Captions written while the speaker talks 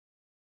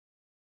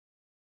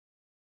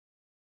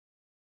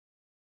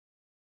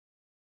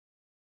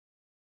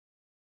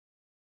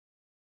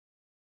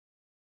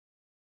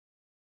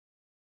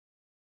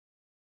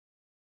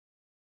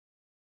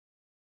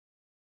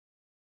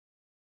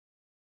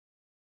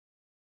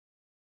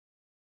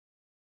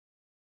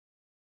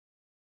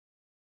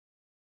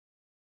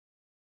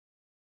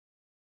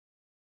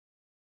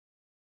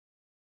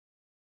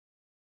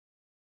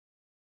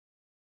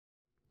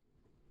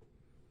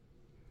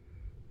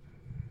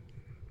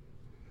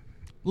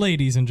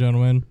Ladies and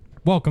gentlemen,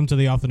 welcome to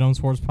the Off the Dome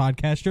Sports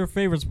Podcast, your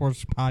favorite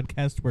sports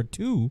podcast where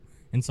two,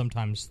 and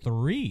sometimes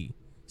three,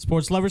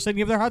 sports lovers say to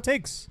give their hot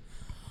takes.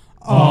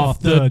 Off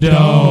the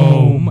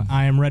Dome.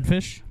 I am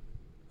Redfish.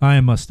 I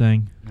am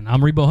Mustang. And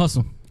I'm Rebo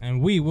Hustle.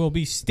 And we will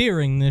be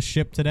steering this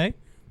ship today.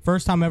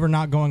 First time ever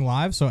not going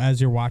live, so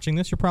as you're watching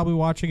this, you're probably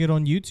watching it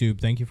on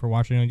YouTube. Thank you for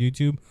watching on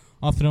YouTube,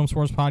 Off the Dome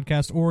Sports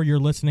Podcast, or you're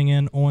listening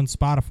in on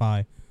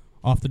Spotify,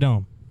 Off the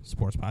Dome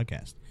Sports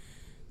Podcast.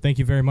 Thank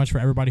you very much for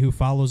everybody who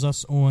follows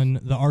us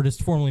on the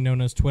artist formerly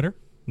known as Twitter,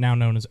 now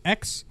known as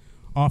X,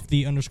 off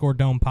the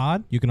 _dome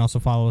pod. You can also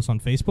follow us on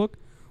Facebook,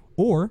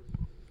 or,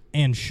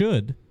 and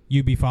should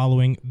you be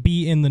following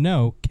Be in the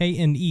Know,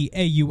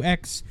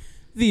 KNEAUX,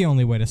 the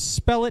only way to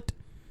spell it,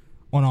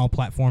 on all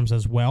platforms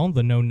as well,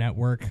 the Know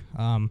Network.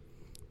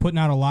 Putting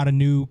out a lot of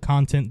new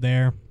content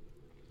there.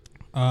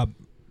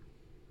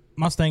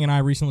 Mustang and I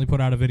recently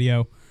put out a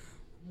video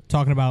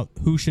talking about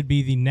who should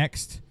be the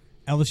next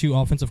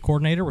LSU offensive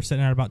coordinator. We're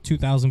sitting at about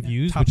 2,000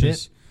 views, which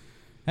is,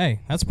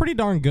 hey, that's pretty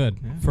darn good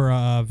for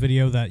a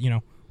video that,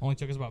 only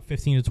took us about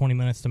 15 to 20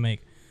 minutes to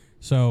make.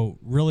 So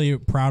really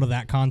proud of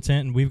that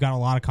content, and we've got a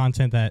lot of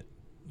content that,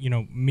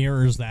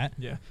 mirrors that.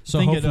 Yeah. So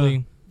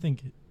hopefully... I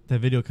think that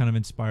video kind of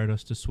inspired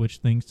us to switch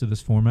things to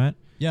this format.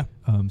 Yeah.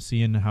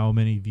 Seeing how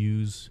many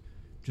views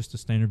just a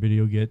standard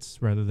video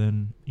gets rather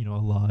than, a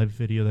live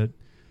video that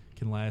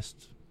can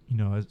last,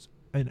 as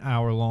an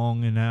hour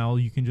long, and now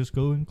you can just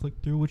go and click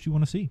through what you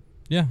want to see.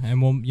 Yeah,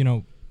 and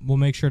we'll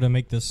make sure to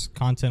make this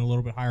content a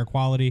little bit higher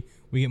quality.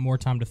 We get more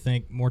time to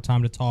think, more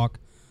time to talk,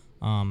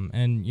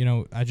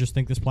 and I just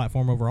think this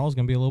platform overall is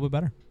going to be a little bit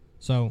better.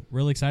 So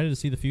really excited to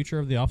see the future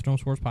of the Off the Dome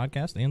Sports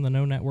Podcast and the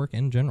Know Network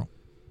in general.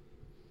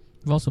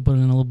 We've also put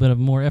in a little bit of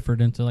more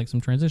effort into some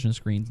transition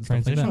screens and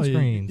stuff like that.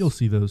 Screens. You'll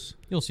see those.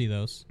 You'll see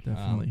those.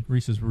 Definitely.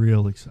 Reese is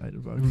real excited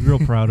about it. Real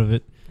proud of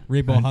it.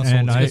 Rebo Hustle.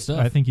 And good stuff.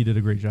 I think he did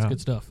a great job. It's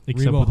good stuff.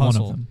 Except Rebo with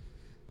Hustle one of them.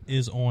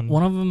 is on.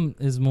 One of them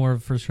is more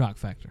for shock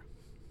factor.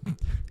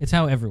 It's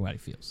how everybody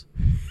feels.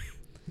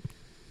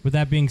 With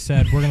that being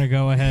said, we're going to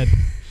go ahead,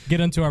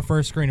 get into our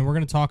first screen, and we're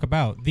going to talk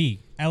about the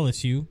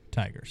LSU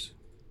Tigers.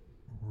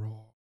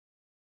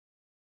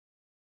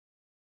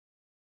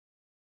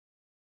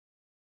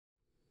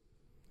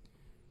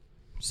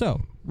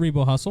 So,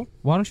 Rebo Hustle,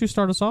 why don't you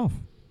start us off?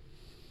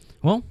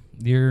 Well,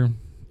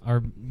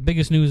 our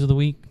biggest news of the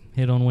week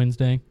hit on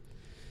Wednesday.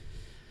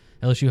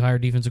 LSU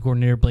hired defensive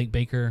coordinator Blake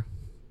Baker,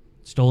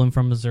 stole him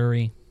from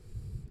Missouri,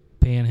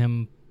 paying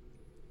him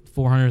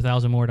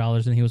 $400,000 more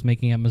than he was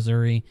making at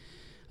Missouri.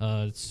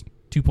 It's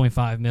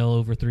 $2.5 million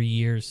over 3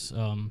 years.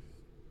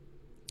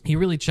 He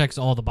really checks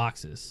all the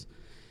boxes.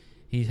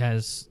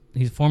 He's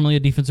formerly a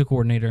defensive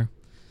coordinator.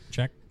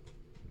 Check.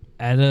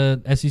 At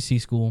a SEC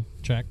school.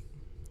 Check.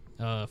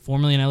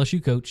 Formerly an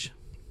LSU coach.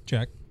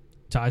 Check.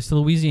 Ties to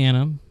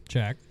Louisiana.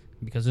 Check.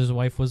 Because his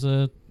wife was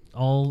a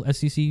all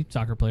SEC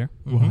soccer player.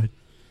 Mm-hmm.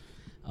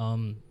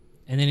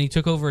 And then he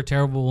took over a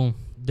terrible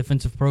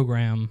defensive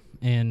program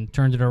and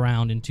turned it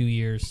around in 2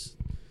 years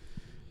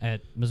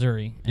at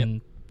Missouri. Yep.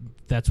 And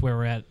that's where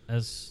we're at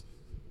as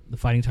the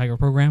Fighting Tiger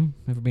program,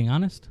 if we're being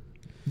honest.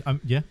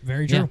 Yeah.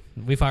 Very true.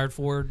 Yeah. We fired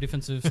 4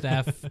 defensive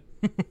staff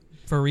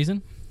for a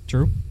reason.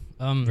 True.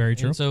 Very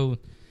true. And so,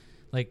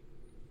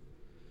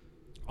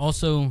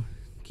 also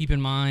keep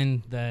in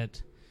mind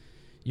that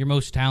your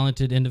most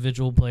talented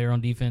individual player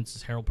on defense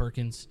is Harold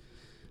Perkins,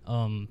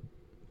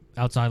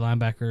 outside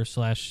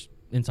linebacker /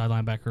 inside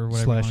linebacker,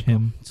 whatever.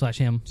 /him.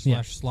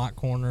 /him. / slot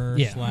corner,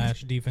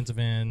 / defensive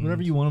end.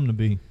 Whatever you want him to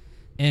be.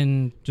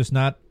 And just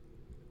not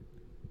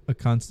a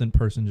constant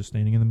person just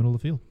standing in the middle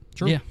of the field.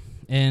 True. Yeah.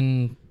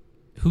 And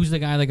who's the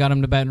guy that got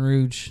him to Baton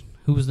Rouge?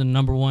 Who was the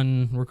number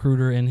one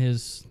recruiter in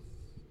his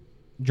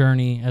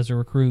journey as a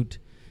recruit?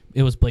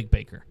 It was Blake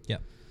Baker. Yeah.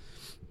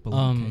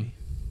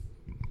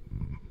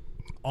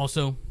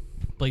 Also,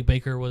 Blake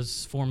Baker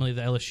was formerly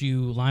the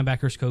LSU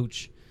linebackers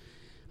coach,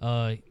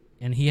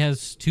 and he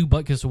has 2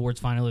 Butkus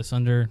Awards finalists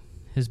under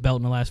his belt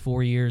in the last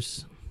 4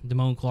 years.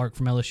 Damone Clark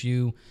from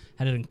LSU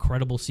had an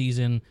incredible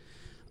season,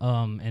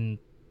 and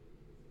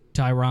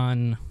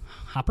Tyron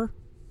Hopper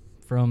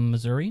from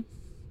Missouri.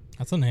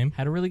 That's a name.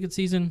 Had a really good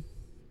season.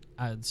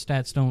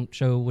 Stats don't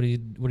show what he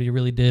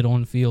really did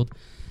on the field,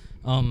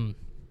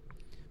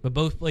 but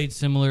both played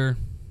similarly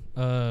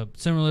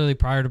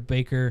prior to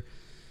Baker.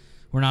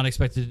 Were not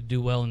expected to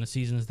do well in the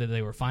seasons that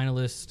they were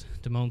finalists.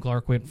 Damone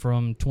Clark went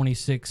from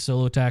 26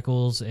 solo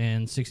tackles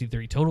and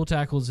 63 total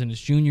tackles in his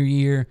junior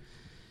year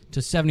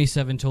to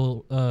 77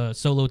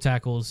 solo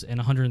tackles and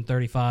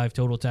 135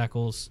 total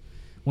tackles.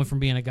 Went from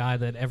being a guy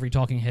that every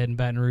talking head in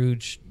Baton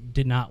Rouge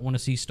did not want to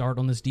see start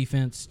on this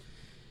defense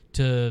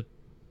to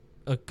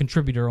a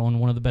contributor on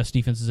one of the best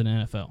defenses in the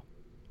NFL.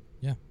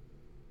 Yeah.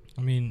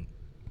 I mean,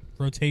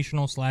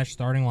 rotational /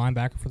 starting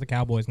linebacker for the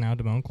Cowboys now,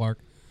 Damone Clark.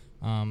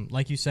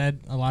 Like you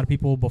said, a lot of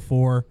people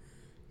before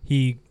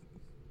he,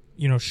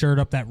 shored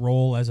up that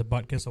role as a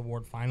Butkus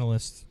Award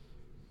finalist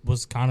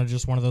was kind of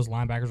just one of those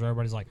linebackers where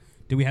everybody's like,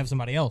 do we have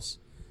somebody else?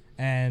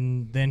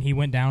 And then he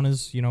went down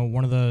as,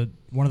 one of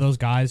those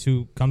guys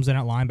who comes in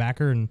at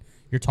linebacker and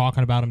you're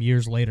talking about him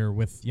years later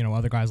with,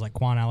 other guys like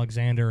Quan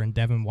Alexander and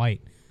Devin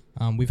White.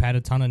 We've had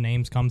a ton of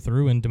names come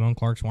through, and Damone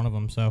Clark's one of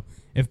them. So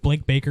if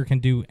Blake Baker can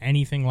do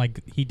anything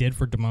like he did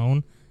for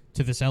Damone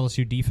to this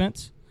LSU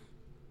defense,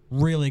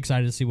 really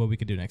excited to see what we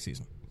could do next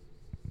season.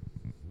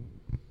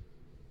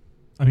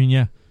 I mean,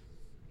 yeah.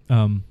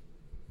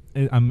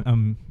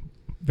 I'm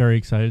very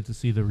excited to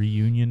see the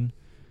reunion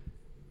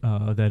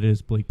that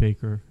is Blake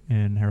Baker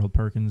and Harold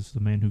Perkins, the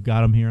man who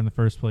got him here in the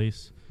first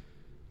place.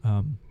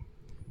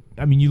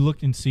 I mean, you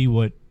look and see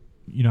what,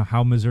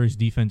 how Missouri's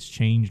defense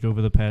changed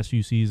over the past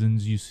few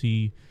seasons. You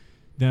see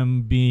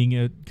them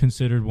being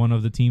considered one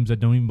of the teams that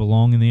don't even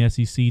belong in the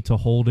SEC to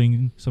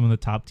holding some of the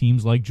top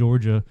teams like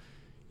Georgia,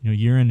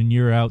 year in and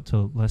year out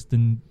to less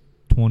than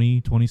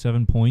 20,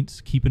 27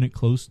 points, keeping it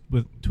close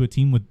to a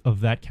team of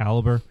that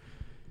caliber.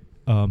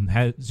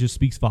 Just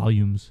speaks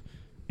volumes,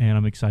 and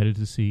I'm excited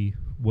to see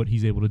what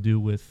he's able to do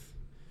with,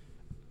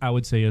 I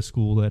would say, a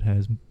school that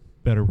has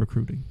better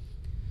recruiting.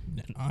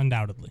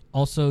 Undoubtedly.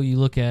 Also, you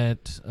look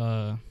at,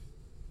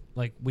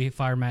 we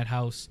fired Matt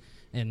House,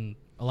 and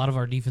a lot of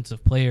our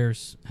defensive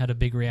players had a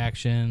big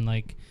reaction.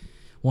 Like,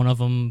 one of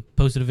them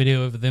posted a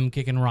video of them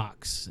kicking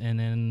rocks, and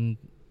then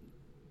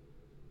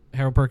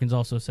Harold Perkins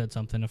also said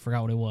something. I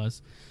forgot what it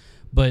was.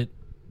 But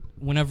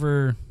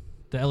whenever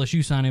the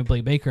LSU signing of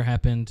Blake Baker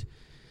happened,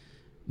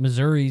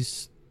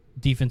 Missouri's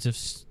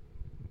defensive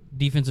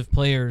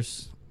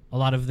players, a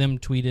lot of them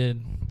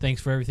tweeted,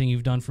 "Thanks for everything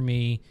you've done for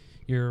me.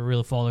 You're a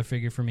real father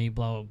figure for me,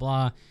 blah, blah,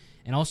 blah."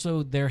 And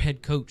also their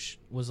head coach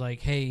was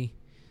like, "Hey,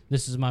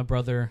 this is my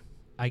brother.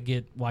 I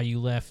get why you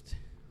left.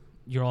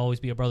 You'll always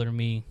be a brother to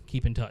me.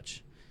 Keep in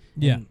touch."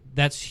 Yeah. And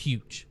that's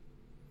huge.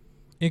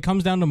 It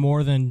comes down to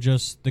more than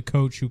just the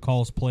coach who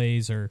calls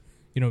plays or,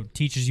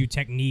 teaches you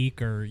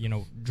technique or,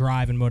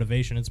 drive and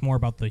motivation. It's more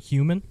about the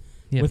human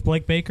with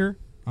Blake Baker.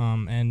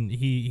 And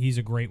he's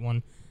a great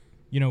one.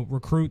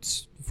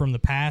 Recruits from the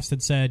past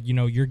had said,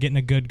 you're getting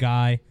a good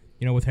guy,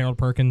 with Harold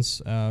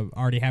Perkins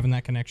already having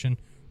that connection.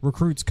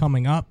 Recruits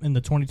coming up in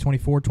the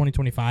 2024,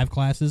 2025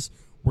 classes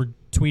were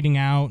tweeting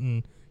out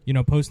and,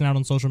 posting out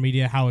on social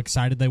media how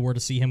excited they were to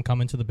see him come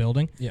into the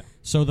building. Yeah.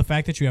 So the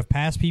fact that you have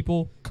past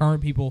people,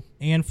 current people,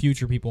 and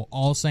future people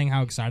all saying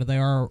how excited they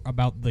are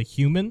about the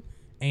human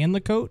and the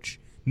coach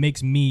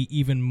makes me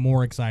even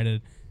more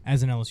excited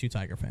as an LSU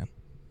Tiger fan.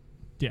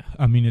 Yeah,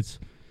 I mean, it's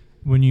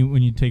when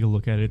you take a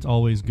look at it, it's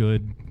always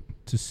good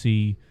to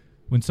see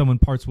when someone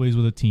parts ways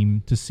with a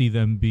team, to see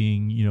them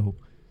being,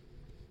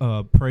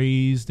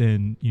 praised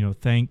and,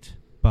 thanked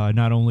by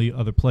not only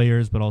other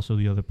players, but also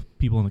the other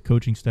people on the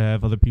coaching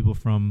staff, other people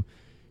from,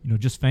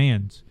 just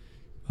fans,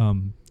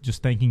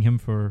 just thanking him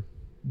for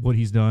what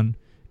he's done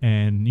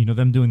and,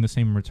 them doing the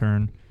same in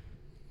return.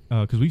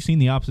 Because we've seen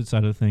the opposite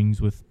side of things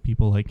with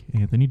people like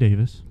Anthony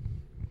Davis.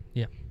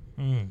 Yeah.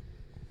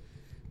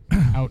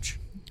 Ouch.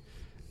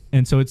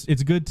 And so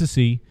it's good to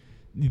see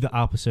the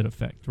opposite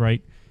effect,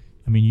 right?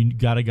 I mean, you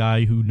got a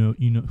guy who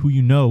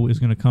is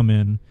going to come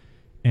in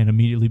and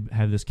immediately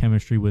have this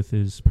chemistry with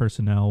his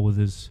personnel, with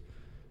his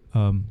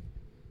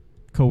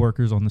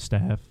coworkers on the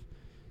staff,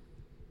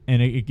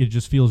 and it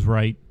just feels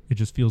right. It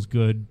just feels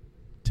good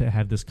to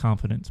have this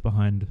confidence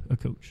behind a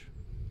coach.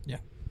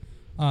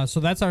 Yeah. So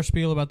that's our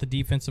spiel about the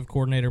defensive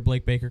coordinator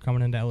Blake Baker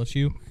coming into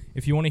LSU.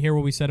 If you want to hear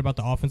what we said about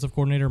the offensive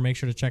coordinator, make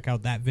sure to check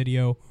out that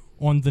video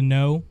on the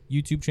No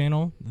YouTube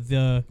channel,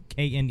 the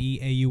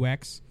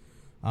KNEAUX.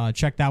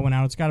 Check that one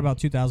out. It's got about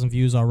 2,000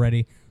 views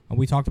already.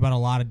 We talked about a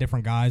lot of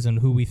different guys and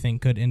who we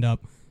think could end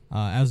up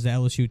as the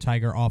LSU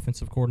Tiger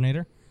offensive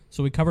coordinator.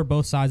 So we covered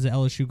both sides of the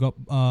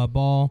LSU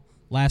ball.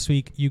 Last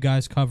week, you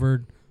guys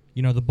covered,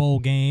 the bowl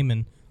game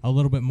and a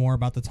little bit more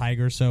about the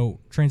Tigers. So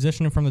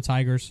transitioning from the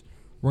Tigers,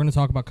 we're going to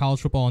talk about college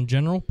football in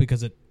general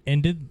because it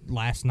ended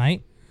last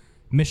night.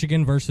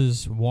 Michigan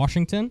versus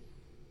Washington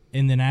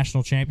in the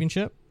national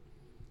championship.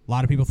 A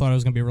lot of people thought it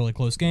was going to be a really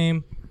close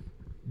game.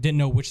 Didn't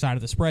know which side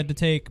of the spread to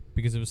take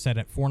because it was set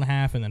at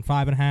 4.5 and then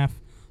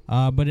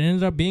 5.5. But it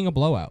ended up being a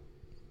blowout.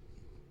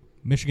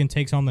 Michigan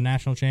takes home the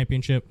national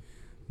championship.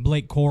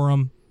 Blake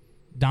Corum,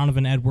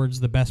 Donovan Edwards,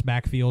 the best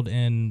backfield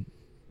in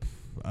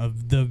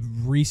of the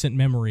recent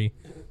memory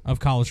of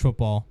college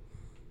football.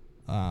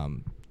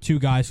 Two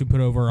guys who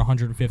put over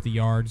 150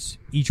 yards.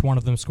 Each one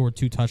of them scored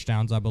 2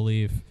 touchdowns, I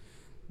believe.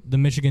 The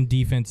Michigan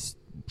defense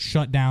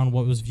shut down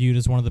what was viewed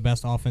as one of the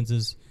best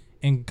offenses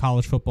in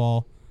college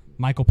football.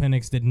 Michael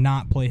Penix did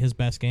not play his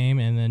best game,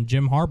 and then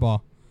Jim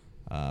Harbaugh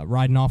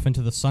riding off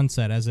into the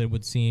sunset, as it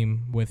would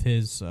seem, with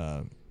his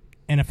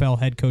NFL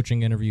head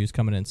coaching interviews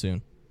coming in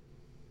soon.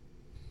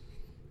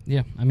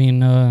 Yeah, I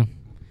mean, I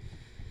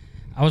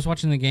was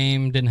watching the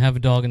game, didn't have a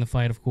dog in the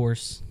fight, of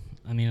course.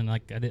 I mean,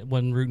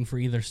 wasn't rooting for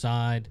either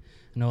side.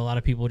 I know a lot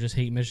of people just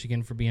hate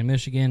Michigan for being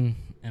Michigan,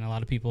 and a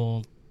lot of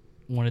people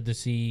wanted to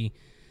see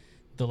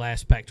the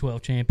last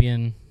Pac-12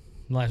 champion,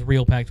 the last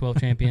real Pac-12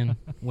 champion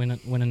win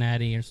a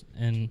natty.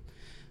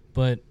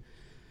 But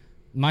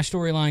my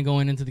storyline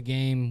going into the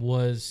game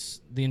was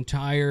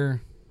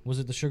was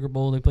it the Sugar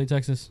Bowl they played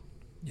Texas?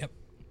 Yep.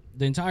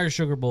 The entire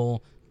Sugar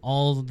Bowl,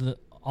 all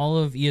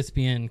of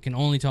ESPN can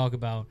only talk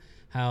about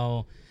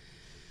how.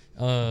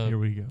 Here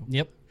we go.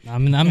 Yep,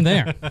 I'm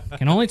there.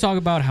 Can only talk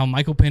about how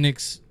Michael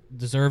Penix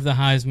deserved the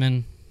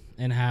Heisman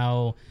and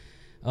how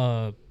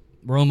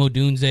Rome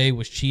Odunze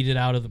was cheated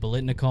out of the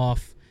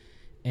Biletnikoff,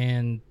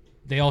 and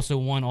they also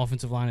won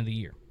Offensive Line of the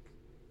Year.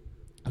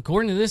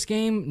 According to this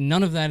game,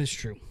 none of that is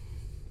true.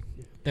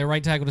 Their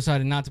right tackle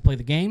decided not to play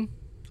the game.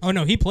 Oh,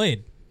 no, he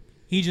played.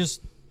 He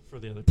just For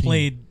the other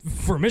played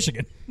for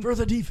Michigan. for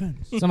the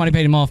defense. Somebody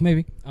paid him off,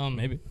 maybe.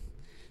 Maybe.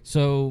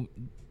 So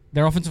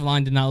their offensive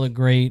line did not look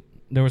great.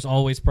 There was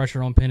always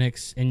pressure on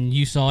Penix, and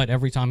you saw it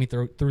every time he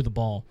threw the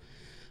ball.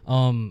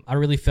 I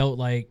really felt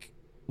like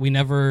we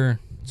never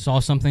saw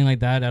something like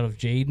that out of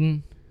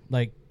Jaden.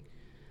 Like,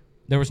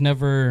 there was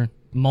never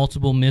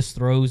multiple missed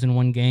throws in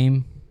one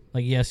game.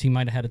 Like, yes, he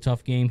might have had a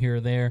tough game here or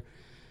there,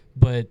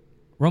 but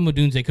Rome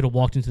Odunze could have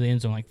walked into the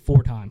end zone like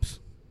 4 times.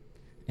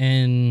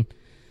 And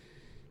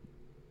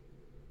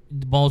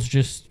the balls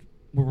just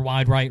were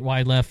wide right,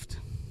 wide left.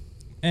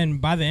 And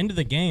by the end of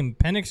the game,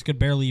 Penix could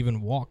barely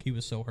even walk. He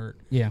was so hurt.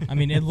 Yeah. I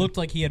mean, it looked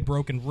like he had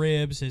broken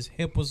ribs. His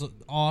hip was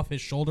off.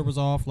 His shoulder was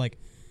off. Like,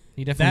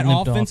 He that definitely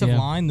limped offensive off, yeah.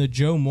 line, the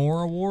Joe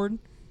Moore Award,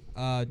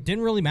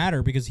 didn't really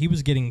matter because he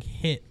was getting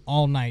hit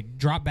all night.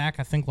 Dropped back,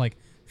 I think, like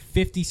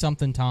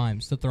 50-something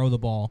times to throw the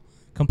ball.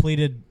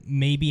 Completed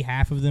maybe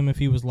half of them if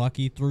he was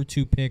lucky. Threw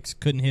 2 picks.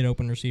 Couldn't hit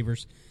open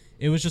receivers.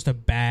 It was just a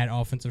bad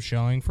offensive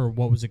showing for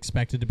what was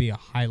expected to be a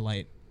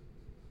highlight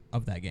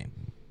of that game.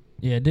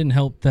 Yeah, it didn't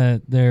help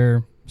that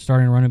their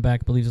starting running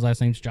back, I believe his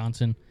last name's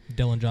Johnson.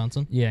 Dylan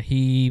Johnson. Yeah,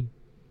 he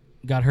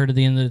got hurt at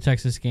the end of the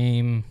Texas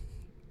game,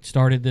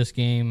 started this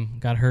game,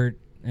 got hurt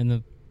in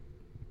the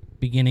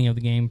beginning of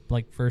the game,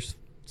 like first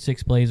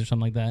 6 plays or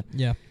something like that.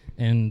 Yeah.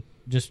 And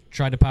just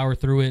tried to power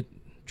through it,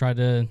 tried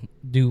to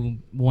do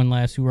one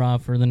last hoorah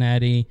for the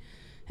Natty,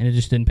 and it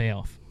just didn't pay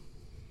off.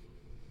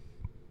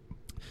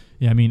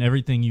 Yeah, I mean,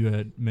 everything you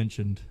had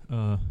mentioned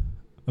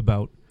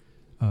about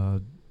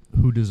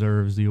who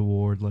deserves the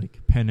award, like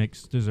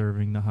Penix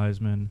deserving the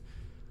Heisman,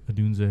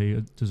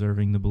 Odunze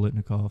deserving the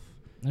Biletnikoff.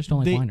 I just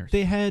don't like whiners.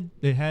 They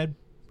had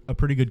a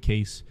pretty good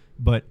case,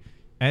 but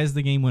as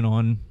the game went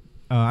on,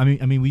 I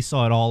mean, we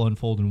saw it all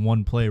unfold in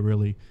one play,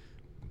 really,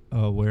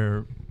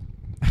 where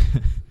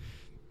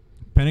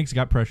Penix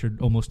got pressured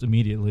almost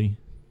immediately,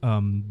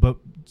 but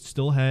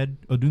still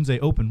had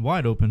Odunze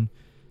wide open,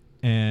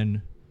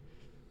 and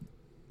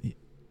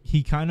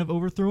he kind of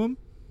overthrew him.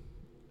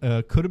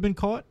 Could have been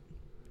caught.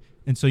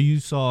 And so you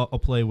saw a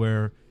play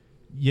where,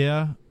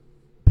 yeah,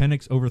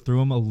 Penix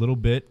overthrew him a little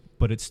bit,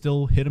 but it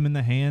still hit him in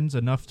the hands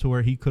enough to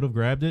where he could have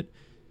grabbed it.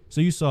 So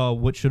you saw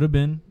what should have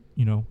been,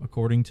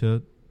 according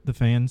to the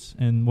fans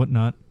and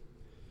whatnot,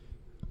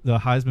 the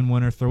Heisman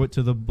winner throw it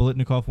to the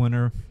Biletnikoff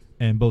winner,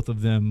 and both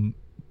of them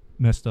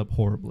messed up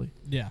horribly.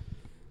 Yeah.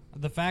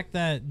 The fact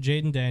that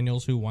Jaden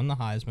Daniels, who won the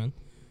Heisman,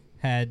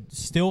 had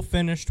still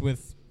finished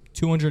with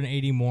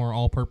 280 more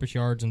all-purpose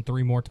yards and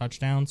 3 more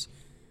touchdowns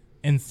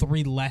in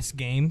 3 less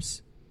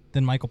games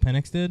than Michael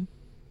Penix did.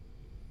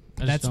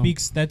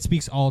 That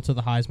speaks all to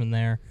the Heisman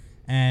there.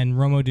 And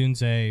Rome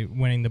Odunze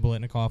winning the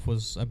Biletnikoff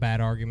was a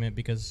bad argument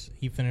because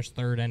he finished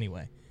 3rd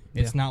anyway.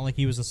 It's not like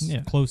he was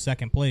a close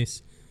second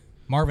place.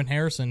 Marvin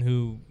Harrison,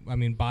 who, I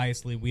mean,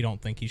 biasly, we don't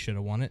think he should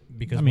have won it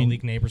because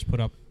Malik Neighbors put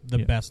up the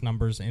best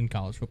numbers in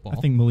college football. I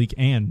think Malik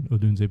and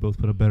Odunze both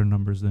put up better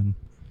numbers than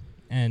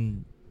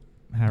Harrison.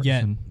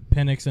 Yet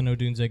Penix and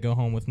Odunze go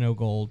home with no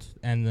gold,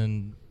 and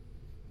then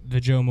the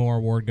Joe Moore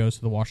Award goes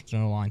to the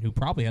Washington O-line, who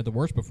probably had the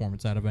worst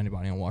performance out of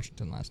anybody on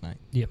Washington last night.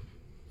 Yeah,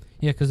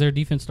 because their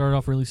defense started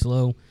off really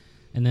slow,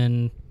 and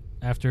then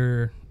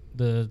after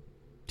the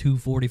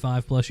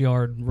 245-plus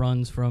yard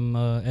runs from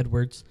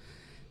Edwards,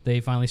 they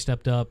finally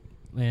stepped up,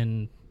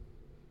 and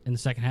in the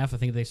second half, I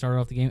think they started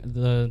off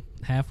the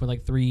half with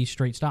like 3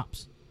 straight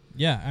stops.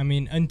 Yeah, I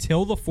mean,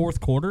 until the 4th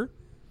quarter,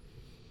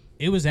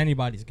 it was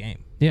anybody's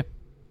game. Yeah.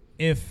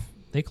 If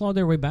they clawed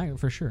their way back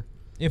for sure.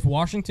 If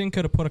Washington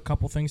could have put a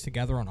couple things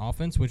together on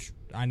offense, which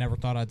I never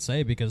thought I'd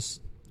say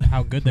because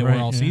how good they were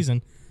all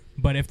season,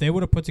 but if they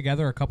would have put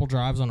together a couple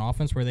drives on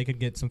offense where they could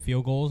get some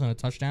field goals and a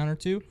touchdown or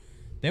 2,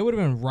 they would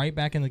have been right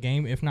back in the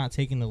game, if not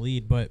taking the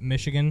lead. But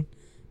Michigan,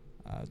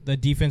 the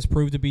defense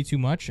proved to be too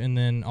much, and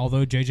then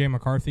although J.J.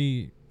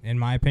 McCarthy, in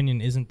my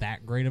opinion, isn't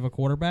that great of a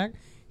quarterback,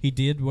 he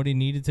did what he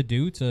needed to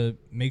do to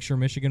make sure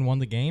Michigan won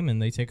the game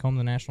and they take home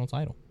the national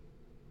title.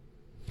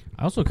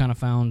 I also kind of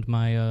found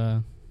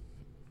my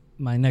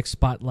my next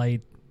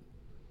spotlight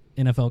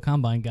NFL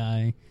Combine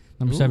guy,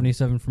 number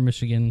 77 from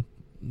Michigan,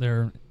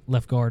 their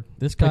left guard.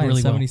 This guy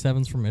really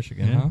 77's from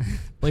Michigan, huh?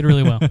 Played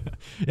really well.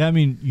 Yeah, I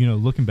mean,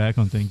 looking back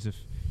on things, if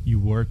you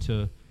were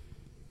to,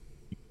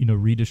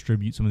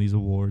 redistribute some of these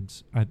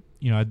awards, I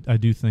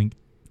do think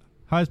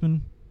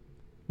Heisman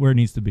where it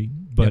needs to be.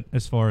 But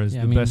as far as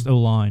best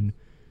O-line,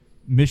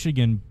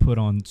 Michigan put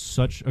on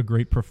such a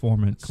great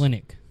performance.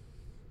 Clinic.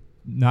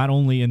 Not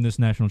only in this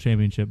national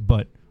championship,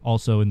 but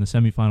also in the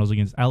semifinals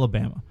against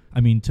Alabama. I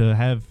mean, to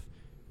have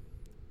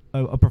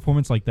a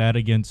performance like that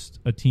against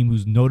a team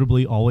who's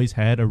notably always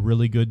had a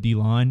really good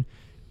D-line,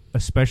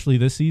 especially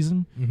this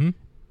season,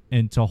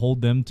 and to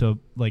hold them to,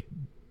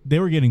 they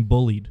were getting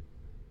bullied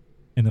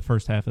in the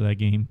first half of that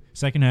game.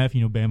 Second half,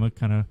 Bama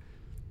kind of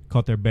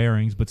caught their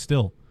bearings, but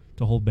still,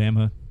 to hold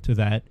Bama to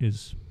that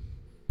is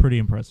pretty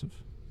impressive.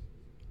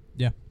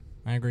 Yeah,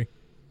 I agree.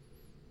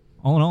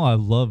 All in all, I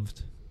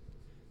loved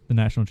the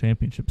national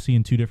championship,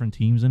 seeing two different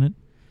teams in it.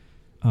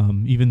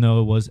 Even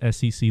though it was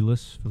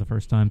SEC-less for the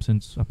first time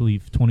since, I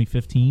believe,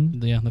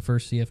 2015. Yeah, the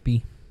first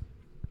CFP.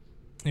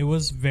 It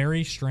was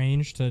very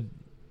strange to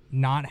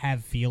not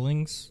have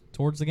feelings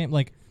towards the game.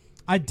 Like,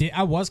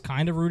 I was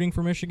kind of rooting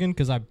for Michigan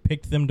because I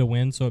picked them to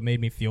win, so it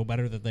made me feel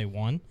better that they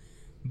won.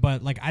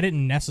 But, like, I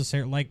didn't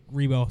necessarily, like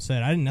Rebo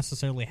said, I didn't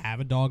necessarily have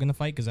a dog in the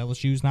fight because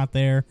LSU's not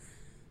there.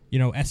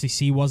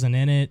 SEC wasn't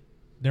in it.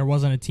 There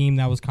wasn't a team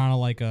that was kind of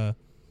like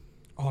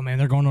oh, man,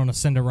 they're going on a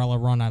Cinderella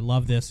run. I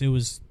love this. It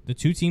was the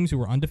two teams who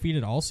were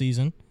undefeated all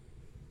season,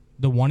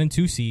 the 1 and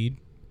 2 seed.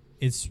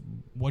 It's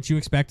what you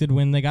expected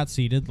when they got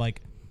seeded.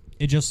 Like,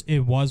 it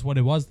was what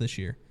it was this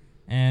year.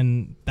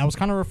 And that was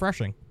kind of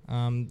refreshing.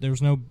 There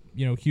was no,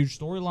 huge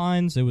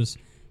storylines. It was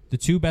the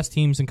two best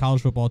teams in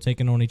college football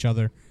taking on each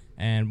other,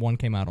 and one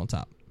came out on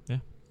top. Yeah.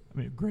 I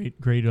mean, great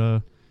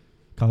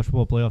college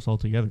football playoffs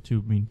altogether,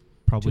 too. I mean,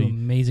 probably two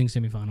amazing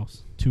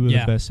semifinals. Two of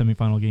the best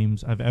semifinal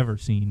games I've ever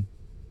seen.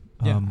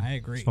 Yeah, I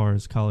agree. As far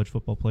as college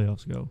football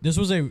playoffs go. This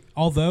was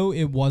although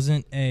it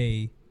wasn't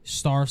a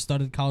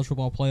star-studded college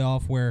football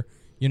playoff where,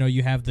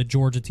 you have the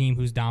Georgia team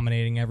who's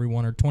dominating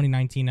everyone, or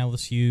 2019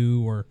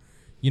 LSU, or,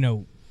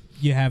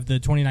 you have the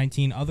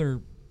 2019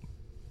 other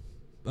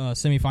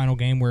semifinal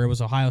game where it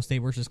was Ohio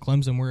State versus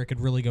Clemson, where it could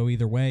really go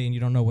either way, and you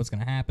don't know what's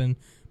going to happen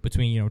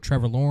between,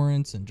 Trevor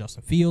Lawrence and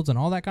Justin Fields and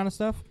all that kind of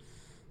stuff.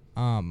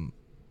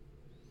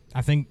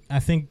 I think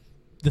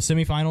the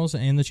semifinals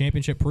and the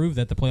championship proved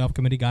that the playoff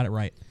committee got it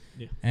right.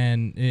 Yeah.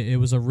 And it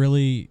was a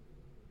really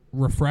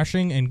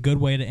refreshing and good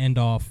way to end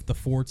off the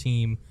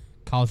 4-team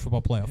college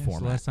football playoff It's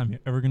format. the last time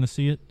you're ever going to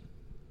see it.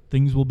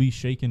 Things will be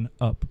shaken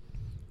up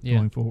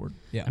going forward.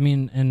 Yeah. I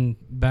mean, and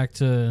back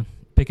to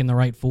picking the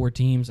right 4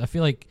 teams, I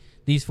feel like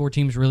these 4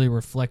 teams really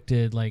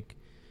reflected like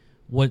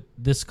what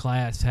this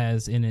class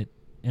has in it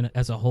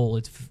as a whole.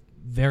 It's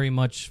very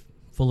much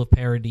full of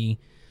parity.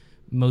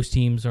 Most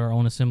teams are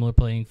on a similar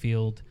playing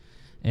field,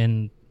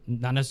 and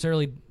not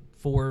necessarily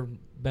 4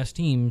 best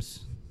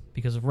teams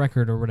because of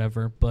record or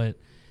whatever, but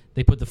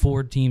they put the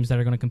 4 teams that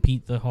are going to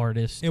compete the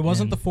hardest. It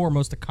wasn't the 4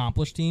 most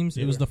accomplished teams.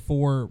 It was the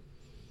 4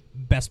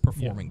 best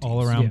performing teams.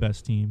 All around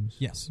best teams.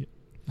 Yes. Yeah.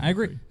 I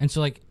agree. And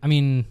so, like, I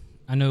mean,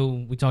 I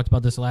know we talked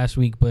about this last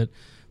week, but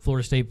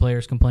Florida State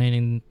players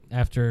complaining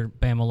after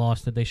Bama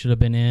lost that they should have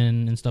been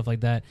in and stuff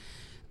like that.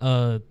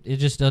 It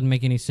just doesn't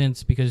make any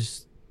sense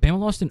because Bama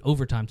lost in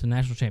overtime to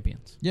national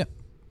champions. Yeah.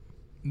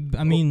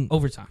 I mean,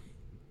 overtime.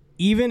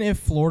 Even if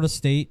Florida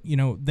State,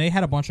 they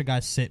had a bunch of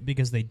guys sit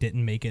because they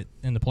didn't make it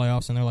in the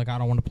playoffs, and they're like, I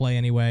don't want to play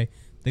anyway.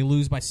 They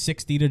lose by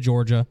 60 to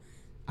Georgia.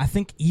 I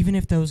think even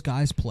if those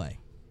guys play,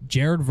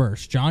 Jared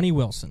Verse, Johnny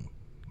Wilson,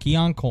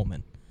 Keon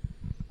Coleman,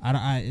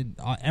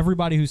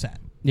 everybody who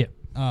sat. Yeah.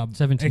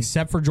 17.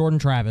 Except for Jordan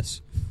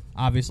Travis,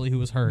 obviously, who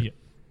was hurt. Yeah.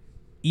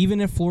 Even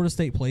if Florida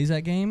State plays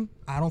that game,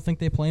 I don't think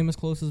they play them as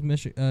close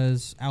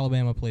as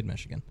Alabama played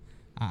Michigan.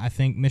 I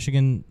think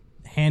Michigan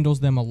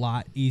handles them a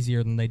lot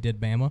easier than they did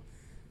Bama.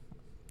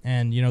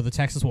 And, the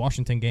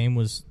Texas-Washington game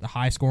was a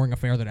high-scoring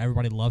affair that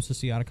everybody loves to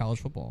see out of college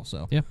football.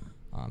 So, yeah.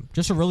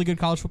 Just a really good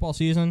college football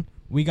season.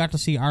 We got to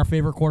see our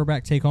favorite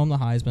quarterback take home the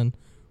Heisman.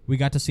 We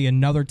got to see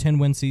another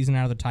 10-win season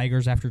out of the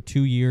Tigers after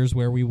 2 years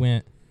where we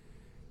went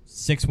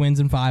 6 wins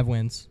and 5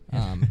 wins.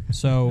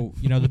 So,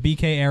 the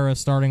BK era is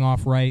starting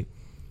off right.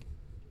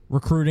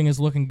 Recruiting is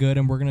looking good,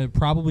 and we're going to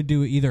probably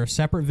do either a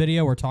separate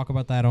video or talk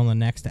about that on the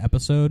next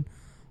episode.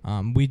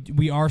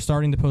 We are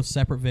starting to post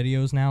separate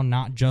videos now,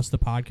 not just the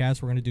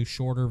podcast. We're going to do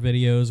shorter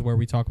videos where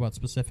we talk about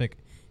specific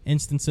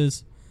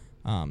instances.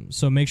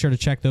 So make sure to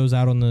check those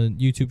out on the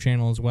YouTube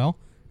channel as well.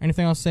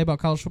 Anything else to say about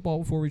college football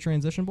before we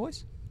transition,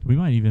 boys? We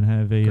might even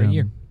have a Great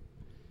year.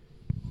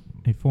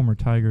 A former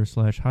Tiger /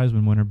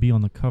 Heisman winner be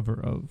on the cover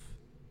of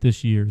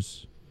this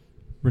year's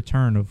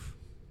return of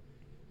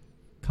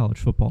college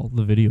football,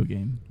 the video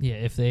game. Yeah,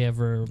 if they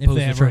ever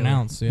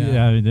announce.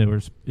 Yeah, I mean, there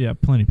was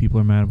plenty of people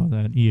are mad about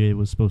that. EA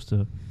was supposed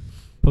to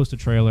post a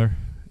trailer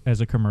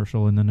as a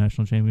commercial in the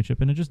national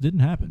championship, and it just didn't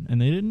happen.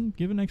 And they didn't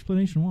give an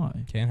explanation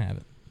why. Can't have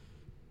it.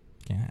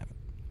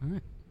 All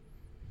right.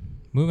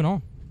 Moving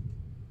on.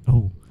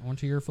 Oh, On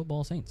to your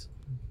football Saints.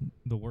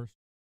 the worst.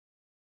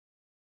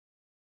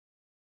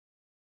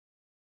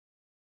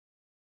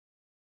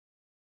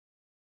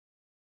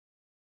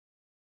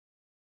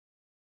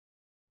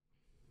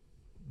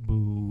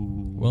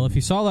 Boo. Well, if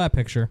you saw that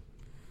picture,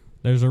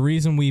 there's a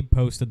reason we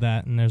posted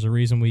that, and there's a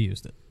reason we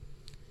used it.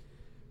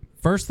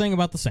 First thing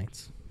about the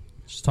Saints.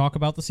 Just talk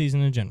about the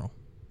season in general.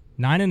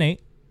 9-8.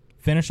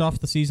 Finished off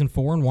the season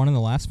 4-1 in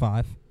the last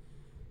 5.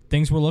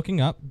 Things were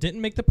looking up.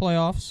 Didn't make the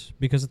playoffs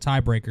because of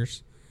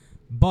tiebreakers.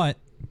 But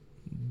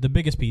the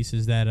biggest piece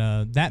is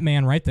that that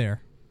man right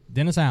there,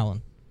 Dennis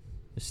Allen,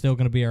 is still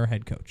going to be our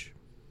head coach.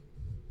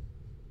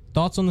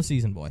 Thoughts on the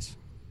season, boys?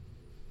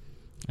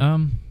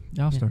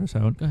 I'll start us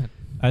out. Go ahead.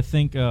 I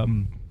think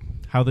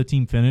how the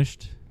team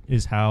finished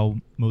is how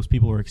most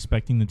people were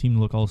expecting the team to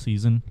look all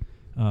season.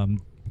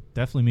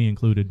 Definitely me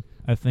included.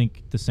 I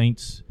think the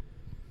Saints'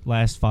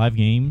 last 5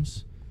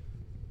 games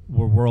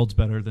were worlds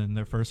better than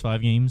their first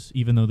 5 games,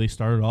 even though they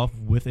started off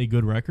with a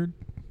good record.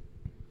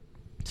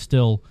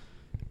 Still,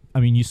 I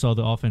mean, you saw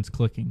the offense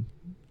clicking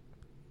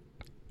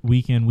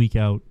week in, week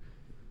out,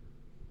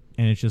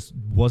 and it just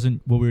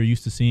wasn't what we were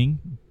used to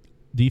seeing.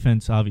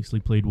 Defense obviously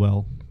played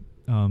well,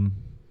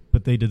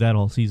 but they did that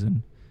all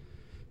season.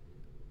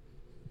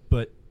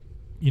 But,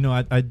 you know,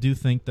 I do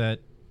think that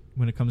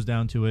when it comes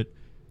down to it,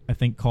 I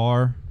think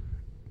Carr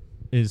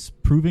is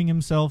proving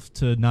himself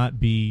to not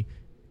be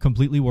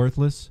completely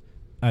worthless.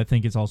 I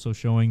think it's also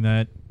showing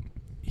that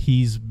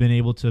he's been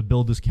able to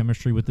build this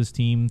chemistry with this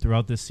team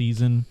throughout this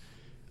season.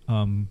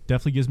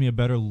 Definitely gives me a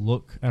better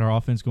look at our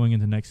offense going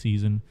into next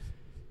season.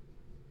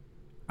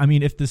 I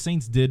mean, if the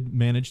Saints did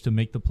manage to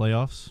make the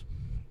playoffs,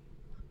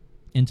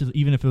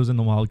 even if it was in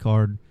the wild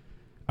card,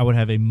 I would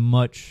have a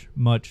much,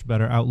 much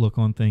better outlook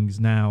on things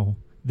now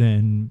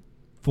than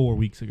 4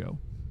 weeks ago.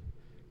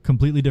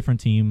 Completely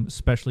different team,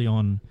 especially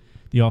on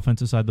the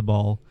offensive side of the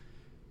ball.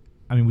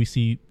 I mean, we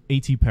see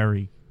A.T.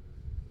 Perry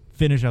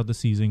finish out the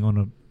season on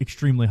an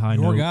extremely high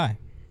note. Your guy.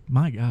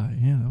 My guy.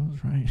 Yeah, that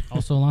was right.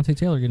 Also, Alontae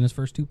Taylor getting his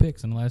first 2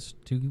 picks in the last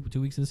two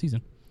weeks of the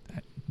season.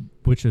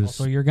 Which is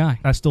Also your guy.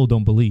 I still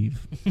don't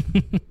believe.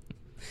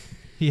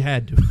 He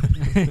had to.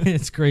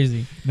 It's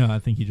crazy. No, I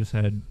think he just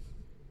had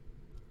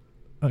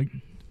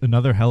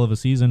another hell of a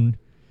season.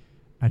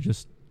 I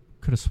just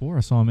could have swore I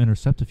saw him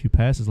intercept a few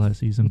passes last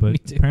season, but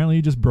apparently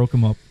he just broke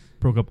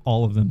up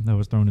all of them that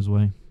was thrown his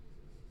way.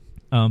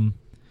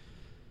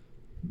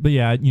 But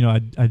yeah, you know,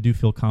 I do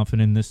feel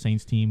confident in this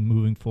Saints team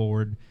moving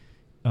forward.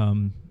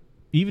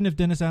 Even if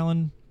Dennis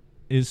Allen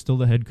is still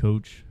the head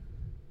coach,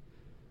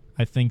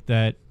 I think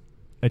that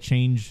a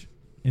change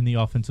in the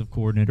offensive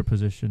coordinator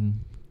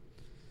position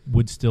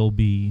would still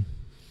be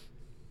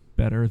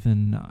better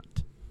than not.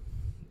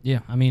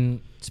 Yeah, I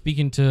mean,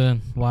 speaking to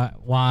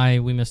why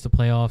we missed the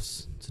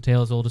playoffs, it's a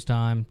tale as old as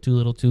time. Too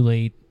little, too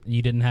late.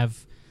 You didn't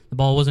have the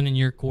ball wasn't in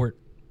your court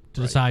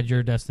to decide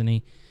your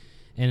destiny,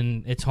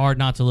 and it's hard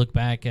not to look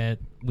back at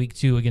week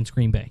 2 against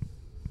Green Bay.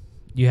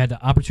 You had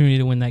the opportunity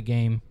to win that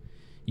game.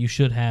 You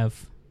should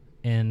have,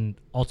 and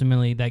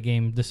ultimately that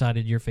game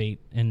decided your fate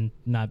and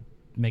not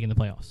making the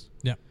playoffs.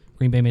 Yeah,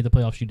 Green Bay made the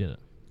playoffs. You did it.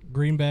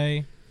 Green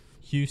Bay,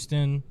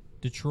 Houston,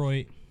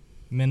 Detroit,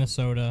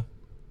 Minnesota,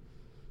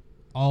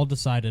 all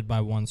decided by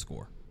 1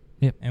 score.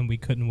 Yep. And we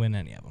couldn't win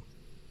any of them.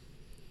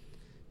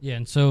 Yeah,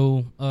 and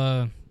so,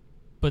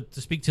 but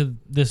to speak to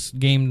this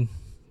game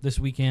this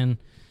weekend,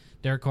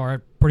 Derek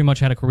Carr pretty much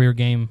had a career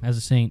game as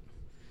a Saint.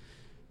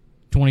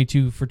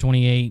 22 for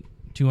 28,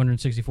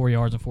 264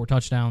 yards and 4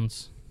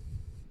 touchdowns.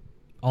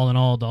 All in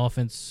all, the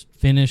offense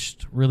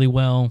finished really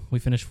well. We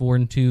finished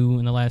 4-2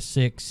 in the last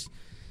 6,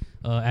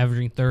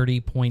 averaging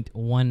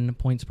 30.1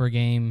 points per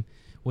game,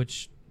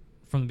 which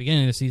from the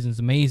beginning of the season is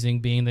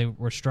amazing, being they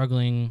were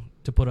struggling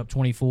to put up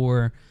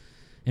 24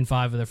 in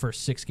 5 of their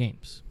first 6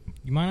 games.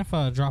 You mind if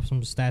I drop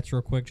some stats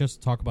real quick just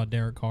to talk about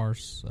Derek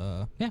Carr's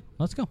Yeah,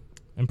 let's go.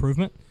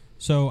 improvement?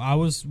 So I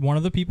was one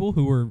of the people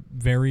who were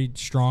very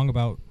strong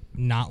about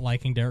not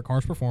liking Derek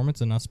Carr's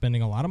performance and us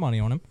spending a lot of money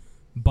on him,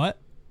 but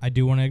I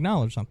do want to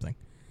acknowledge something.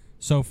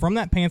 So from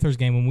that Panthers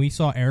game, when we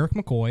saw Eric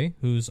McCoy,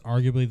 who's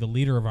arguably the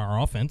leader of our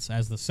offense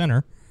as the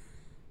center,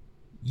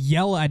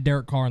 yell at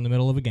Derek Carr in the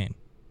middle of a game,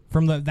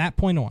 from that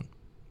point on,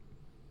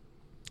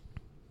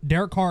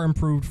 Derek Carr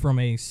improved from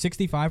a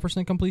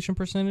 65% completion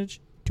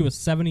percentage to a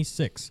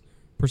 76%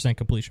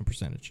 completion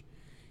percentage.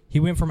 He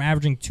went from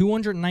averaging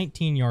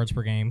 219 yards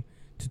per game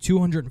to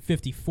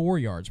 254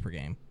 yards per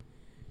game.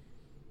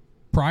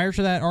 Prior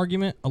to that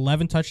argument,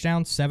 11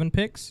 touchdowns, 7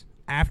 picks.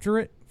 After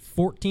it,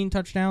 14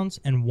 touchdowns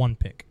and 1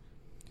 pick.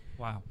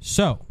 Wow.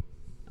 So,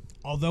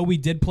 although we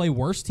did play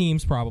worse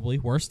teams, probably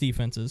worse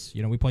defenses.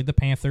 You know, we played the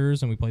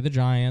Panthers and we played the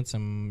Giants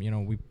and, you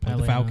know, we played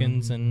the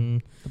Falcons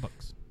and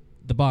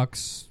the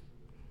Bucks.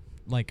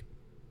 Like,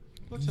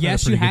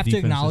 yes, you have to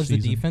acknowledge the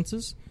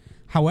defenses.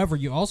 However,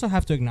 you also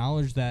have to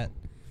acknowledge that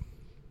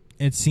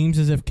it seems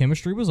as if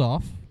chemistry was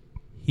off.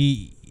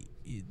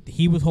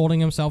 He was holding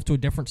himself to a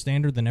different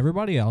standard than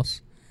everybody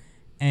else,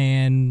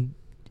 and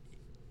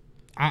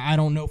I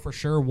don't know for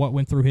sure what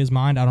went through his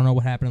mind. I don't know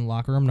what happened in the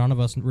locker room. None of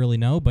us really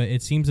know, but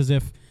it seems as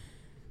if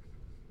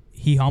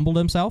he humbled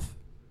himself.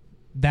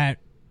 That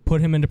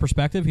put him into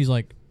perspective. He's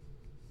like,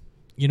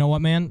 you know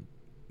what, man?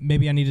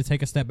 Maybe I need to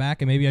take a step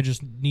back, and maybe I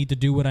just need to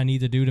do what I need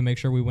to do to make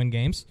sure we win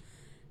games.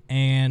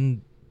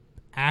 And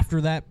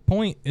after that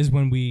point is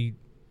when we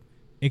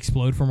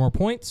explode for more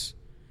points.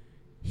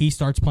 He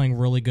starts playing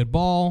really good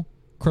ball.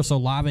 Chris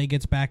Olave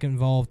gets back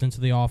involved into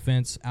the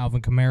offense.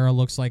 Alvin Kamara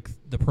looks like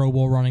the Pro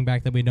Bowl running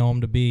back that we know him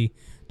to be.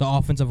 The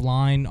offensive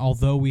line,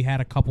 although we had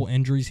a couple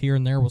injuries here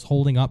and there, was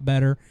holding up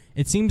better.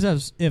 It seems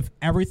as if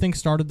everything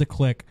started to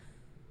click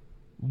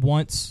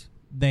once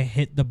they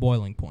hit the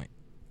boiling point.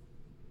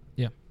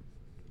 Yeah.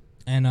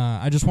 And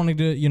I just wanted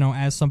to, you know,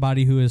 as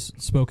somebody who has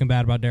spoken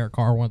bad about Derek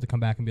Carr, wanted to come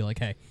back and be like,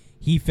 hey,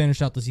 he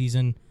finished out the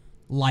season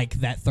like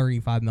that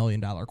 $35 million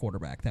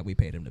quarterback that we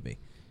paid him to be.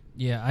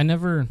 Yeah, I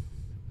never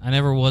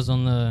was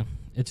on the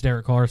it's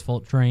Derek Carr's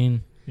fault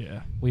train.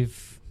 Yeah.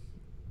 We've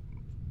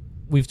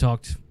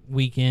talked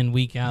week in,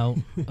 week out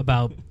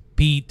about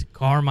Pete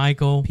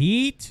Carmichael.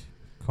 Pete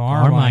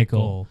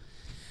Carmichael.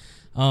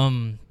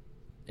 And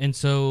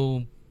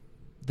so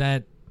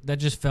that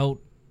just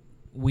felt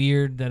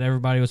weird that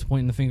everybody was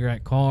pointing the finger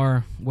at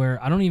Carr,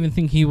 where I don't even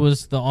think he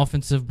was the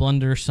offensive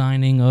blunder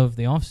signing of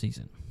the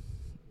offseason.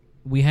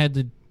 We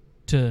had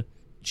to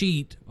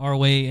cheat our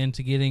way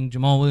into getting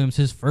Jamal Williams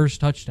his first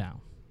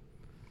touchdown.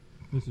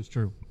 This is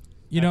true.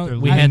 You know,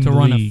 We had to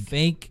run a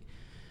fake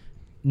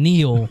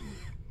kneel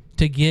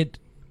to get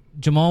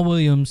Jamal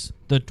Williams,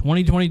 the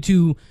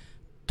 2022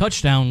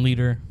 touchdown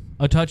leader,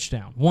 a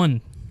touchdown.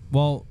 One.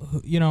 Well,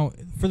 you know,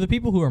 for the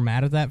people who are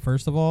mad at that,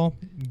 first of all,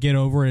 get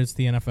over it. It's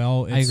the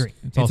NFL. I agree.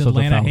 It's also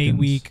Atlanta the hate Falcons.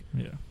 week.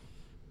 Yeah.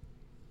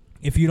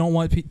 If you don't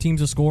want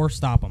teams to score,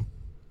 stop them.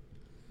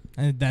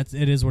 And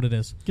it is what it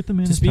is. Get the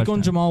man To his speak touchdown.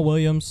 on Jamal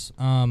Williams,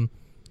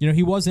 you know,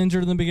 he was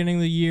injured in the beginning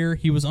of the year.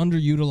 He was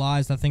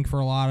underutilized, I think, for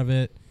a lot of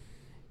it.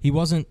 He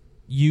wasn't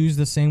used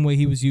the same way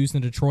he was used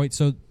in Detroit.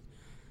 So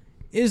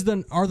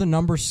are the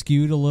numbers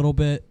skewed a little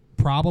bit?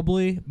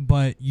 Probably,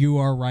 but you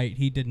are right.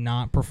 He did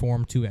not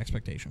perform to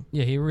expectation.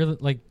 Yeah, he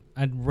really,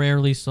 I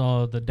rarely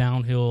saw the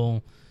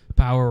downhill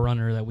power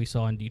runner that we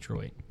saw in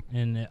Detroit.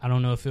 And I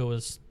don't know if it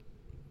was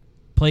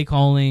play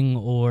calling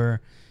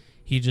or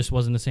he just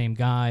wasn't the same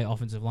guy,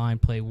 offensive line,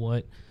 play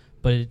what.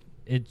 But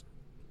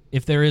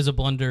if there is a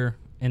blunder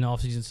in the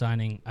offseason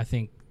signing, I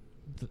think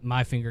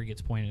my finger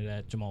gets pointed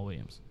at Jamal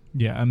Williams.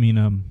 Yeah, I mean,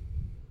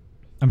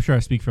 I'm sure I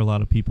speak for a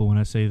lot of people when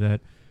I say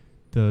that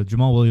the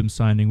Jamal Williams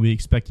signing, we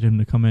expected him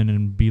to come in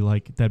and be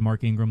like that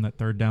Mark Ingram, that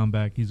third down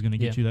back. He's going to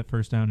get you that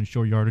first down in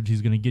short yardage.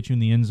 He's going to get you in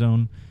the end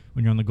zone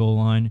when you're on the goal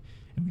line.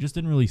 And we just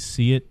didn't really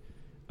see it.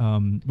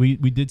 We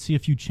did see a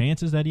few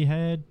chances that he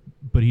had,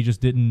 but he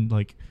just didn't,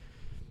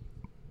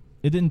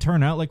 it didn't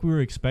turn out like we were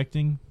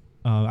expecting.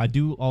 I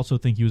do also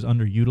think he was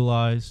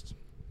underutilized.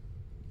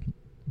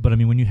 But, I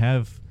mean, when you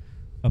have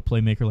a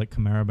playmaker like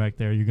Kamara back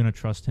there, you're going to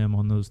trust him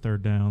on those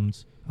third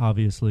downs,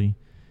 obviously.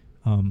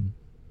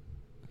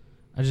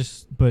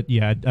 But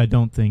yeah, I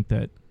don't think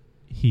that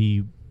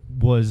he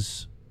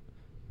was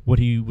what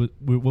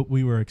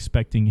we were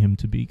expecting him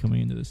to be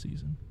coming into the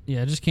season.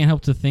 Yeah, I just can't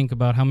help to think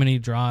about how many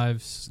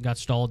drives got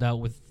stalled out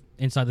with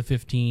inside the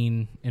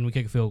 15 and we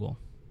kick a field goal.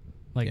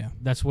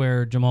 That's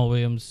where Jamal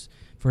Williams,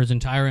 for his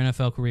entire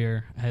NFL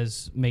career,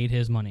 has made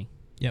his money.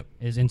 Yep.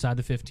 Is inside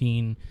the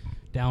 15,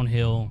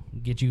 downhill,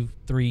 get you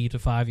 3 to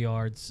 5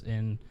 yards,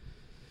 and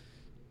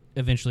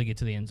eventually get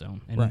to the end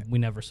zone. And we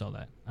never saw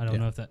that. I don't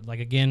know if that,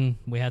 again,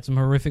 we had some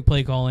horrific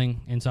play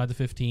calling inside the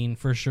 15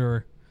 for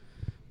sure,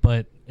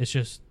 but it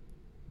just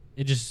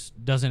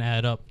doesn't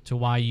add up to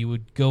why you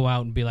would go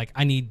out and be like,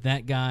 I need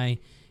that guy.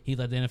 He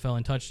led the NFL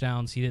in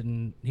touchdowns. He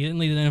didn't lead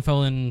the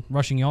NFL in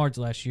rushing yards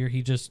last year.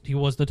 He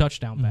was the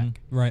touchdown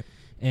back. Right.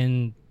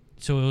 And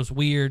so it was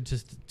weird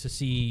to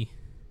see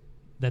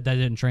that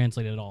didn't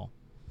translate at all.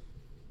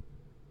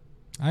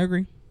 I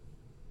agree.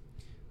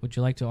 Would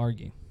you like to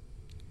argue?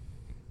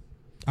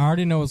 I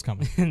already know what's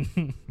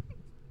coming.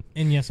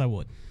 And yes, I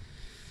would.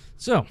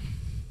 So,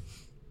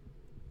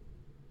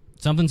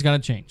 something's got to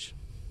change.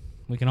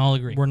 We can all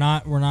agree. We're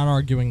not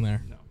arguing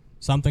there. No.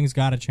 Something's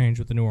got to change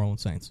with the New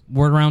Orleans Saints.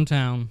 Word around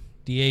town,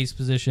 DA's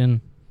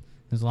position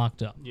is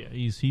locked up. Yeah,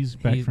 he's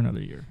back for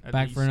another year.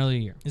 Back for another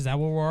year. Is that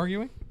what we're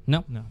arguing?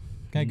 No.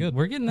 Okay, good.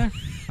 We're getting there.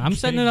 I'm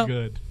setting it up.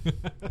 Good.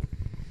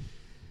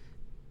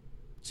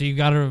 So you've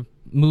got to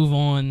move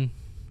on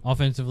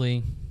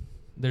offensively.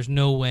 There's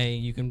no way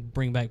you can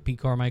bring back Pete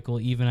Carmichael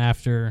even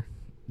after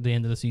the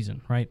end of the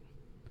season, right?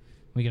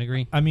 We can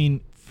agree? I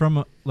mean,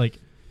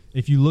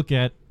 if you look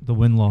at the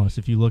win-loss,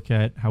 if you look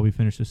at how we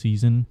finished the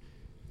season,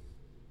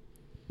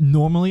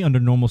 normally under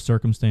normal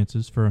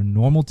circumstances for a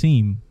normal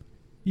team,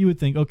 you would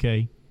think,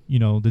 okay,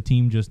 the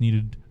team just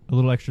needed a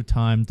little extra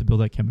time to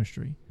build that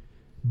chemistry.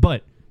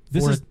 But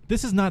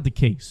this is not the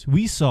case.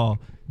 We saw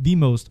the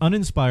most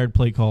uninspired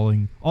play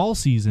calling all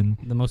season.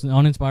 The most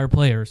uninspired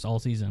players all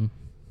season.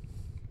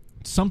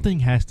 Something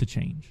has to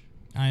change.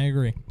 I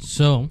agree.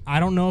 So I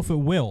don't know if it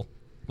will.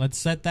 Let's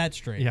set that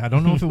straight. Yeah, I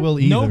don't know if it will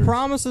either. No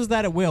promises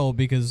that it will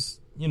because,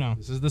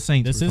 this is the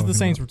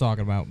Saints. We're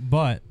talking about.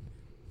 But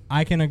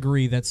I can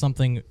agree that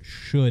something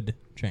should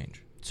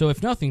change. So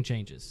if nothing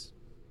changes,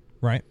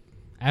 right?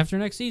 After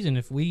next season,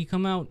 if we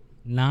come out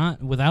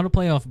not without a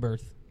playoff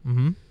berth,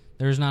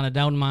 there's not a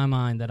doubt in my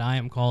mind that I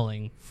am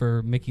calling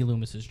for Mickey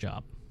Loomis's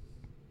job.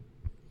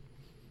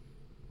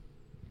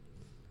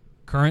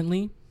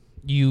 Currently,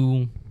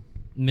 you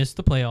missed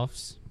the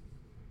playoffs.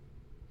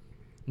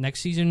 Next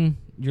season,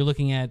 you're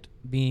looking at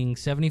being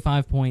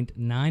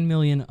 $75.9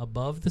 million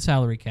above the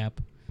salary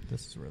cap.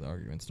 This is where the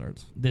argument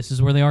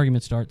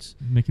starts.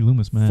 Mickey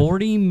Loomis, man.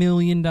 $40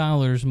 million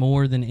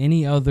more than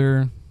any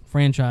other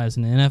franchise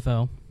in the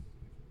NFL.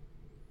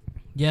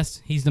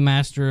 Yes, he's the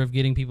master of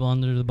getting people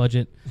under the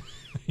budget.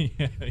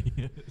 Yeah, he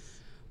is.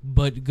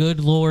 But good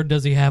Lord,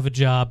 does he have a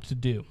job to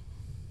do?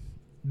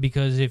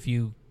 Because if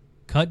you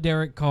cut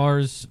Derek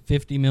Carr's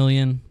 $50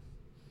 million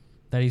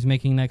that he's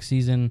making next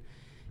season.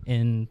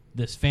 In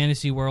this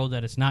fantasy world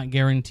that it's not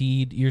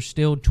guaranteed, you're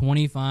still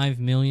 $25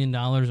 million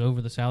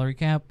over the salary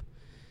cap.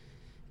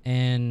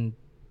 And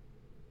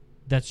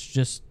that's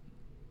just,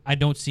 I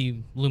don't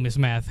see Loomis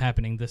math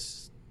happening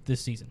this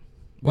season.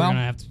 We're going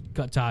to have to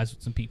cut ties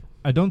with some people.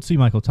 I don't see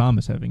Michael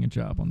Thomas having a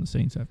job on the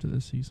Saints after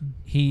this season.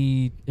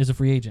 He is a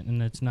free agent,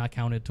 and it's not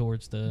counted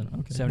towards the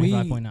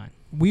 75.9.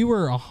 We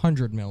were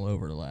 $100 million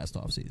over the last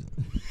offseason,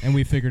 and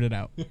we figured it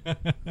out.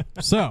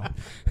 So,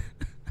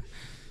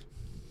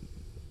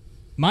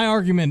 my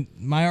argument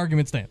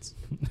stands.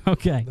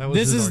 Okay.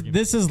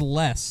 This is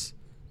less.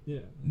 Yeah.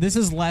 This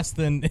is less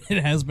than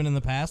it has been in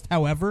the past.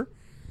 However,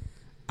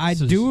 at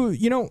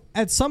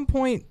some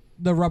point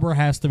the rubber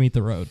has to meet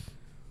the road,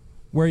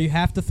 where you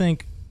have to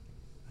think.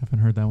 I haven't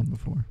heard that one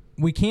before.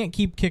 We can't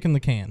keep kicking the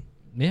can.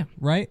 Yeah.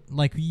 Right?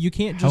 Like, you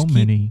can't just How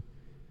many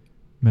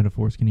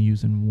metaphors can you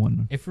use in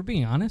one If we're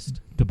being honest,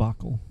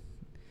 debacle?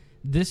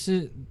 this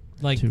is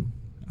like Two.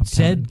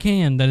 said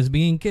can that is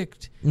being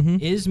kicked Mm-hmm.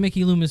 is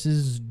Mickey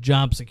Loomis's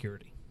job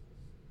security.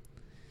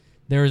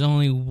 There is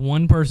only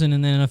one person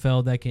in the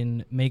NFL that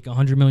can make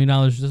 $100 million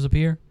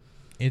disappear.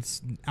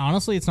 It's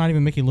honestly, it's not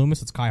even Mickey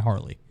Loomis. It's Kai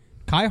Harley.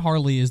 Kai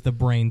Harley is the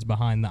brains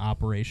behind the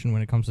operation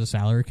when it comes to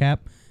salary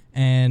cap.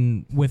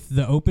 And with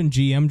the open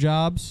GM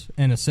jobs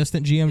and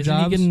assistant GM Isn't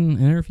jobs, he getting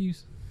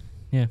interviews?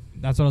 Yeah,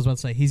 that's what I was about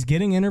to say. He's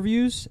getting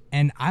interviews,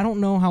 and I don't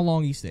know how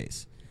long he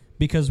stays,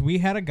 because we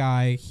had a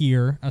guy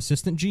here,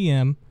 assistant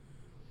GM,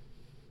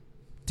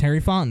 Terry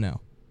Fontenot,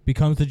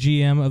 becomes the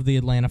GM of the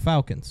Atlanta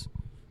Falcons,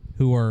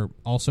 who are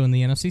also in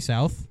the NFC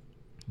South.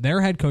 Their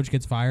head coach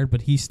gets fired,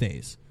 but he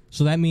stays.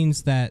 So that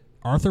means that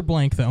Arthur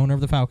Blank, the owner of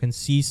the Falcons,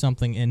 sees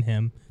something in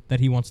him that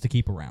he wants to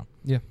keep around.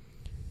 yeah.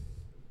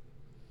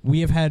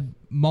 We have had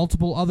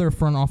multiple other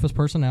front office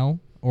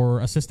personnel or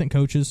assistant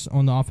coaches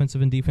on the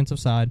offensive and defensive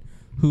side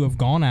who have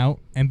gone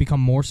out and become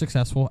more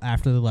successful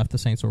after they left the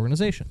Saints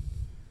organization.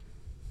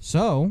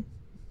 So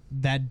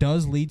that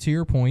does lead to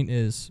your point,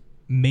 is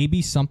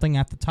maybe something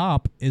at the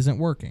top isn't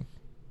working,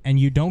 and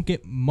you don't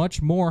get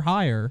much more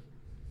higher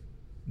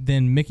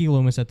than Mickey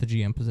Loomis at the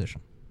GM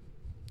position.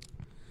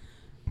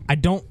 I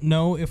don't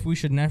know if we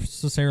should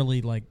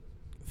necessarily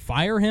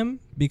fire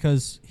him,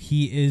 because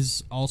he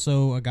is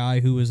also a guy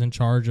who is in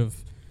charge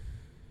of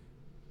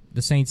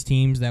the Saints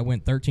teams that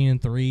went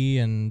 13-3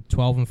 and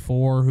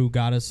 12-4, who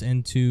got us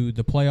into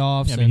the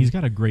playoffs. Yeah, I mean, he's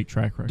got a great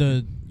track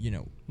record.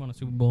 Won a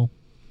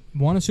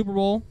Super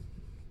Bowl.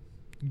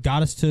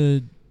 Got us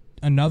to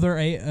another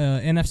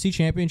NFC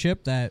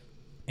championship that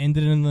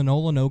ended in the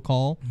Nola no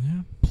call.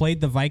 Yeah.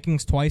 Played the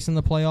Vikings twice in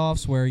the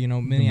playoffs, where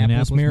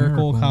Minneapolis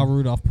Miracle, Kyle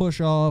Rudolph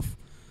push-off.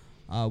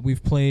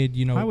 We've played,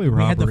 we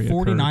had the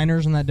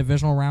 49ers in that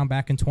divisional round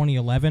back in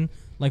 2011.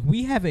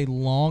 We have a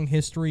long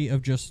history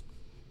of just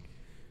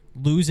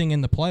losing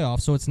in the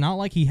playoffs, so it's not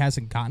like he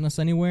hasn't gotten us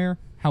anywhere.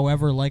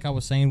 However, like I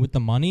was saying with the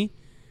money,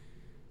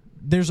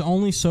 there's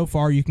only so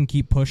far you can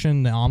keep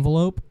pushing the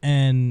envelope,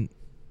 and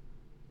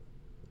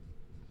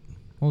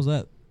what was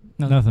that?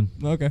 Nothing.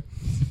 Okay.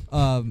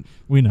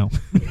 We know.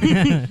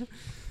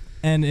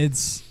 And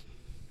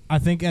I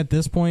think at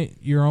this point,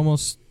 you're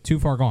almost too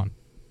far gone.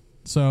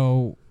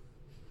 So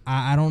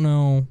I don't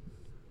know.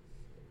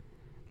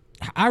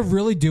 I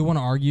really do want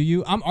to argue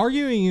you. I'm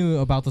arguing you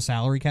about the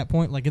salary cap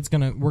point. We're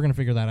gonna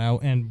figure that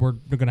out, and we're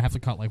gonna have to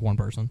cut one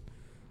person.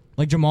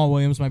 Jamal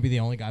Williams might be the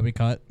only guy we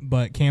cut,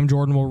 but Cam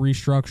Jordan will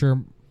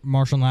restructure.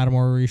 Marshall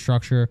Lattimore will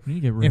restructure.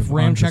 If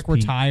Ramczyk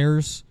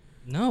retires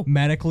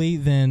medically,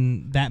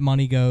 then that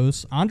money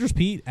goes. Andres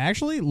Pete,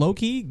 actually, low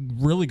key,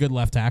 really good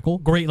left tackle.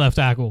 Great left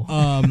tackle.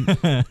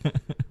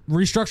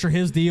 Restructure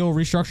his deal.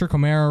 Restructure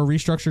Kamara.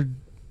 Restructure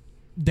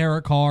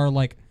Derek Carr.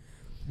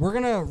 We're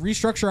going to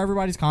restructure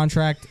everybody's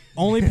contract,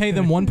 only pay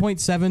them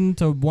 $1.7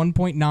 to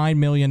 $1.9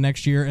 million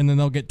next year, and then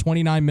they'll get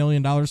 $29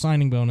 million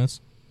signing bonus.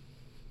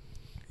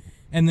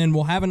 And then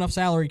we'll have enough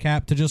salary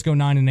cap to just go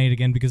 9-8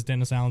 again, because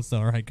Dennis Allen's still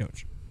our head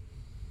coach.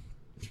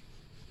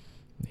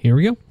 Here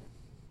we go.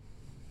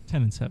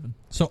 10-7.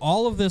 So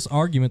all of this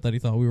argument that he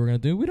thought we were going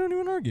to do, we don't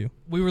even argue.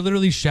 We were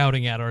literally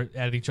shouting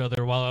at each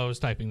other while I was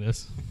typing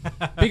this.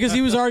 Because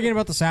he was arguing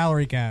about the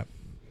salary cap.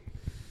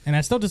 And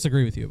I still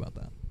disagree with you about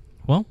that.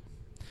 Well,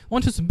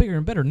 on to some bigger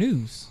and better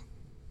news.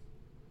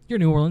 Your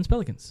New Orleans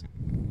Pelicans.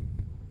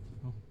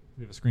 Oh,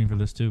 we have a screen for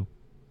this too.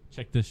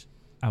 Check this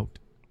out.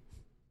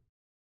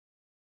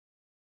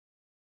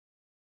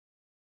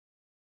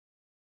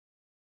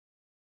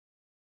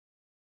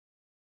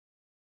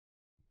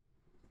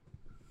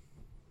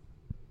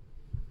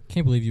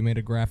 Can't believe you made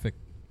a graphic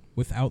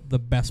without the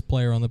best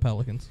player on the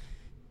Pelicans.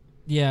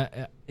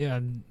 Yeah,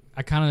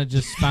 I kind of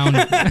just found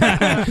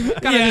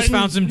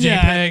found some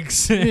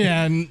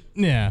JPEGs.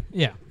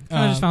 Yeah.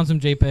 I just found some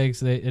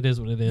JPEGs. It is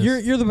what it is.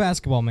 You're the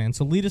basketball man,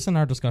 so lead us in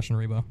our discussion,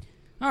 Rebo.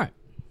 All right.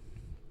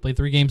 Played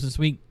 3 games this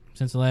week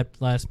since the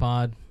last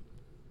pod.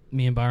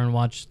 Me and Byron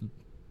watched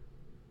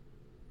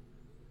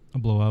a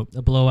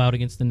blowout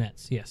against the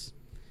Nets. Yes.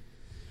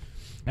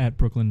 At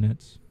Brooklyn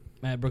Nets.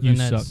 At Brooklyn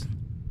Nets. Suck.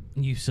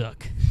 You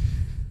suck.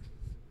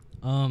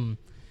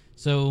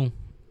 So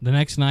the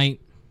next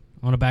night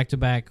on a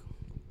back-to-back,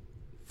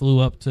 flew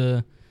up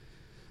to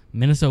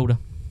Minnesota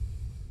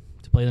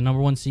to play the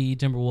number 1 seed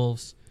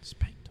Timberwolves.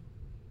 Spanked them.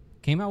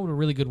 Came out with a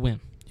really good win.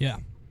 Yeah.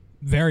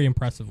 Very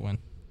impressive win.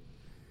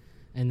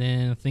 And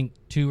then I think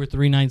 2 or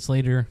 3 nights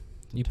later,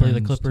 you play the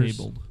Turns Clippers.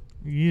 tabled.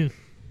 Yeah.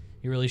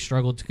 You really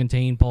struggled to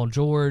contain Paul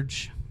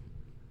George.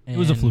 It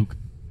was a and- fluke.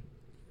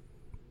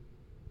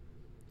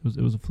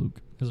 It was a fluke.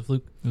 It was a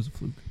fluke. It was a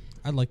fluke.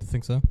 I'd like to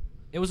think so.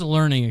 It was a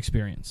learning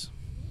experience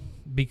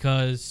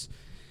because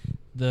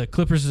the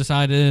Clippers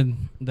decided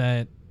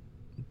that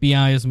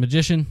BI is a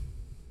magician.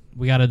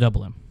 We got to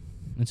double him.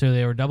 And so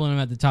they were doubling him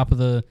at the top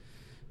of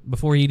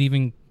before he'd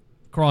even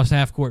cross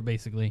half court,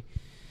 basically.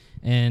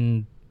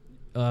 And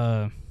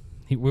we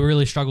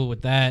really struggled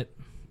with that.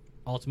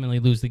 Ultimately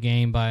lose the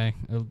game by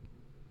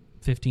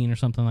 15 or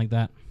something like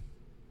that.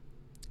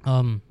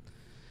 And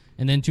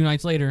then 2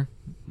 nights later,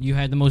 you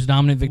had the most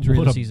dominant victory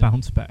What of the a season.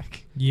 bounce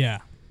back. Yeah.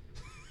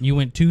 You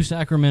went to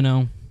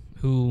Sacramento,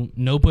 who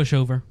no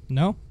pushover.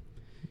 No?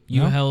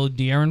 You No? held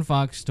De'Aaron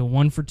Fox to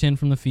 1 for 10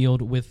 from the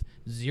field with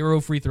 0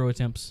 free throw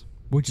attempts.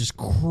 Which is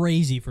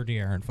crazy for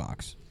De'Aaron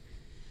Fox.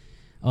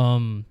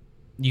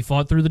 You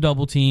fought through the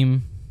double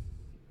team.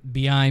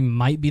 BI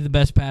might be the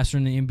best passer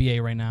in the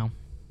NBA right now.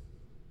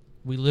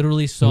 We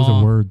literally saw Those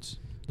are words.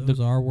 Those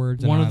are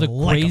words. one and of the I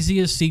like 'em.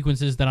 craziest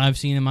sequences that I've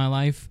seen in my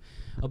life.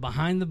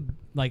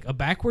 A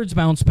backwards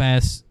bounce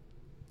pass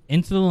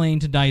into the lane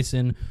to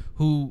Dyson,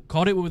 who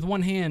caught it with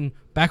one hand,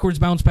 backwards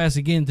bounce pass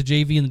again to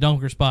JV in the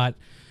dunker spot.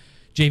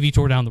 JV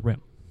tore down the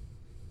rim.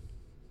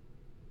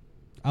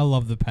 I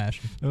love the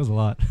passion. That was a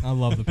lot. I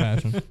love the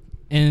passion.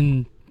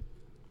 And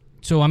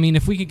so, I mean,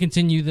 if we can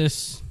continue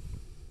this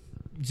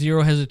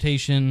zero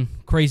hesitation,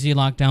 crazy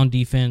lockdown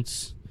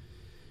defense,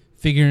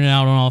 figuring it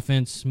out on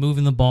offense,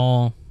 moving the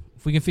ball,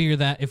 if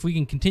we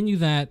can continue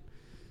that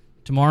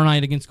tomorrow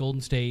night against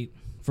Golden State,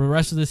 for the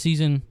rest of the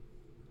season,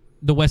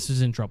 the West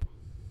is in trouble.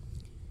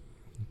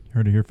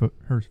 Heard it here.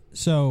 Her.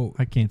 So,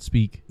 I can't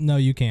speak. no,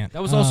 you can't.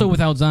 That was also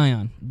without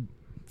Zion.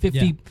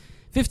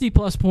 50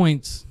 plus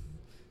points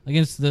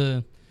against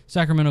the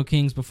Sacramento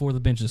Kings before the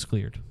bench is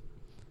cleared.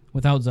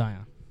 Without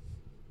Zion.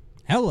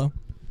 Hello.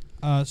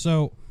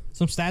 So,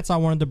 some stats I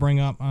wanted to bring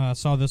up. I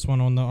saw this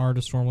one on the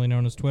artist formerly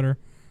known as Twitter.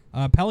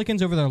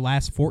 Pelicans over their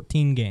last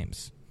 14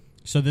 games.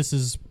 So, this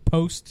is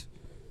post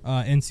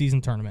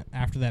in-season tournament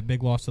after that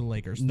big loss to the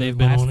Lakers. They've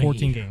Their been last on a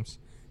 14 heater. games.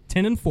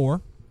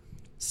 10-4.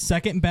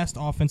 Second best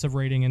offensive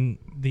rating in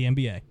the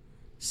NBA.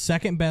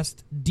 Second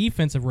best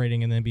defensive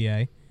rating in the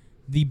NBA.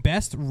 The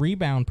best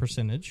rebound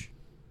percentage.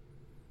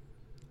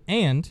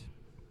 And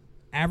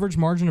average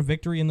margin of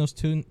victory in those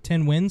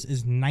 10 wins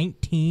is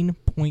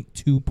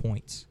 19.2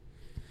 points.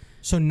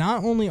 So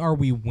not only are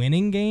we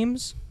winning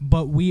games,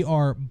 but we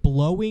are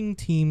blowing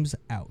teams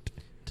out.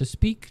 To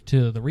speak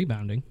to the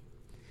rebounding,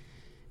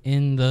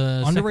 in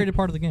the Underrated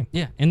part of the game.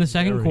 in the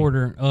second Very.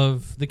 quarter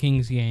of the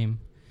Kings game,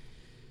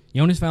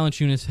 Jonas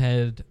Valanciunas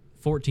had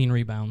 14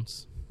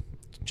 rebounds,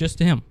 just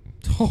to him.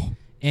 Oh,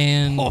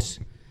 And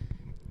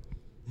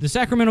the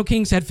Sacramento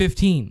Kings had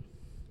 15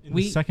 In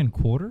the second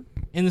quarter?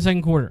 in the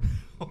second quarter.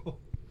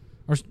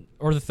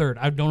 Or the third.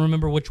 I don't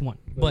remember which one.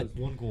 But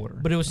one quarter.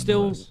 but it was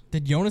still nonetheless.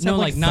 did Jonas no, have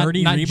like not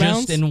 30 rebounds?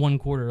 just in one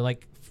quarter,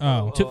 like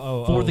Oh.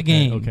 for the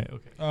game. Okay.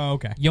 Oh,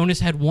 okay. Jonas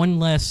had one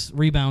less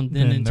rebound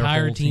than the Then their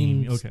entire whole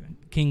team. team's Okay.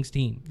 Kings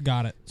team.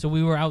 Got it. So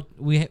we out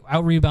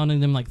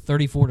rebounding them like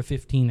 34 to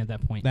 15 at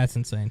that point. That's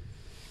insane.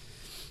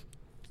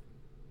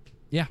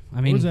 Yeah, I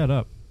What mean, was that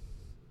up?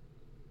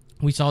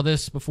 we saw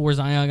this before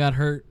Zion got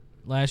hurt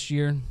last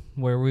year,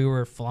 where we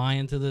were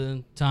flying to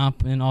the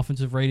top in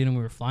offensive rating and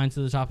we were flying to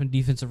the top in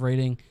defensive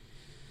rating.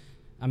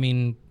 I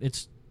mean,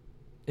 it's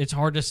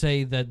hard to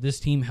say that this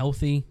team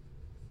healthy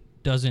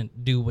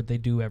doesn't do what they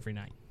do every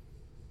night.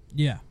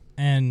 Yeah.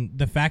 And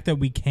the fact that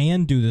we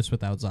can do this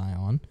without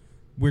Zion,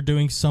 we're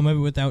doing some of it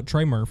without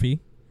Trey Murphy.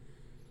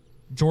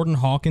 Jordan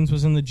Hawkins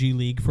was in the G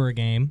League for a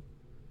game.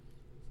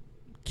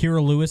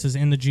 Kira Lewis is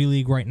in the G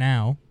League right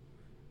now.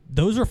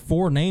 Those are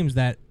 4 names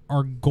that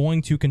are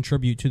going to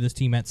contribute to this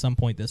team at some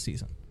point this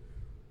season.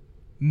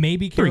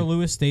 Maybe Kira 3.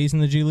 Lewis stays in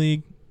the G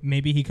League.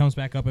 Maybe he comes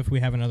back up if we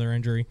have another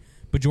injury.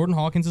 But Jordan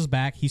Hawkins is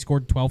back. He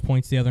scored 12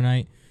 points the other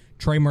night.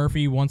 Trey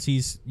Murphy, once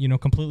he's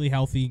completely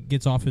healthy,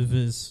 gets off of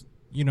his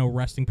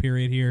resting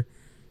period here.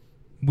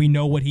 We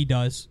know what he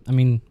does. I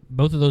mean,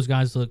 both of those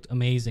guys looked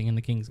amazing in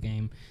the Kings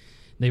game.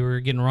 They were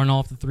getting run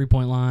off the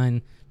three-point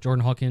line.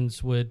 Jordan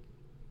Hawkins would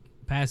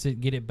pass it,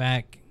 get it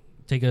back,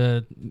 take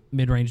a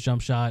mid-range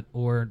jump shot,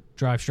 or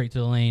drive straight to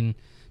the lane,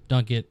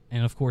 dunk it.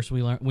 And, of course,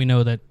 we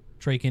know that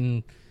Trey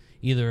can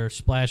either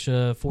splash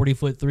a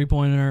 40-foot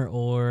three-pointer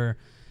or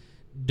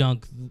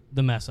dunk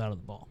the mess out of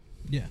the ball.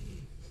 Yeah.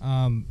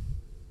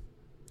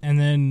 And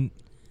then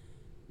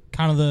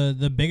kind of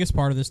the biggest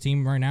part of this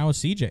team right now is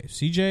CJ.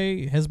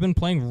 CJ has been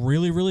playing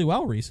really, really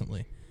well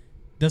recently.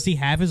 Does he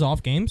have his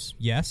off games?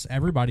 Yes,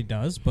 everybody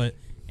does. But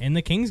in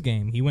the Kings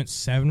game, he went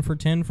 7 for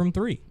 10 from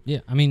 3. Yeah,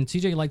 I mean,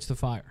 CJ lights the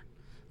fire.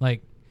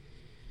 Like,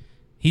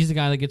 he's the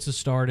guy that gets us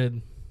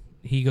started.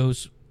 He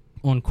goes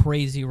on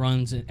crazy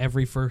runs in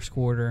every first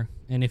quarter,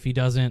 and if he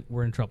doesn't,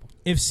 we're in trouble.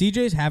 If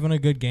CJ's having a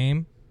good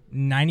game,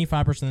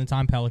 95% of the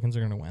time Pelicans are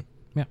going to win.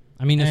 Yeah,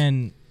 I mean,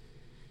 And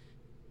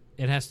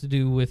it has to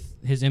do with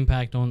his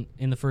impact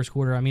in the first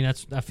quarter. I mean,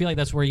 I feel like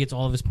that's where he gets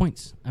all of his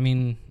points. I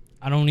mean,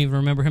 I don't even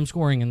remember him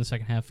scoring in the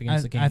second half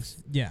against the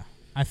Kings.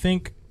 I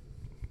think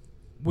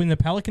when the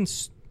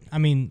Pelicans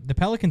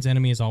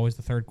enemy is always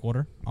the third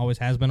quarter. Always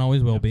has been,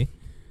 always will be.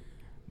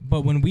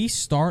 But when we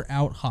start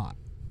out hot,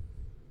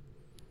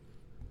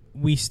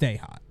 we stay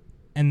hot.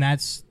 And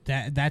that's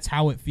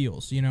how it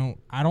feels. You know,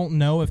 I don't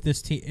know if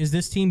this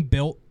team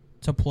built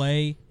to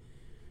play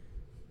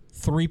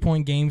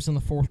 3-point games in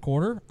the fourth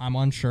quarter. I'm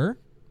unsure.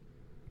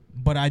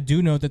 But I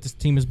do know that this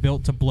team is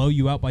built to blow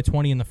you out by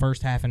 20 in the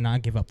first half and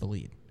not give up the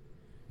lead.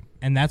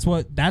 And that's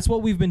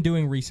what we've been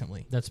doing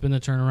recently. That's been the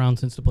turnaround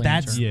since the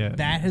play-in tournament.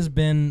 That has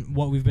been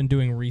what we've been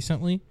doing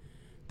recently.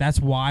 That's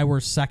why we're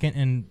second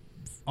in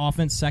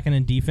offense, second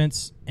in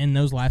defense in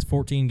those last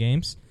 14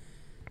 games.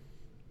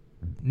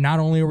 Not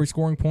only are we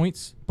scoring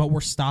points, but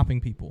we're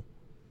stopping people.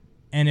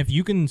 And if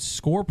you can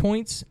score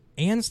points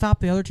and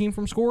stop the other team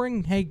from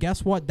scoring, hey,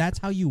 guess what? That's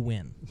how you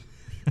win.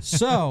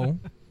 So,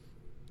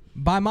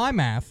 by my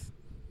math,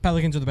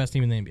 Pelicans are the best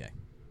team in the NBA.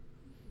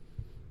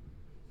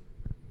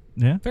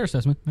 Yeah, fair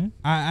assessment. Yeah.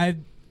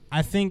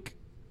 I think,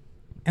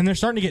 and they're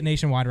starting to get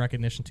nationwide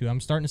recognition too.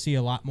 I'm starting to see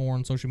a lot more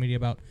on social media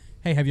about,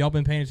 hey, have y'all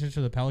been paying attention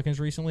to the Pelicans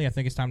recently? I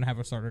think it's time to have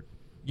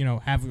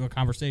a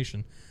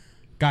conversation.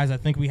 Guys, I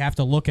think we have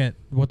to look at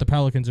what the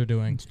Pelicans are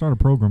doing. Start a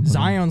program.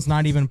 Zion's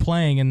not even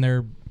playing, and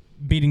they're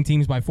beating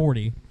teams by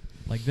 40.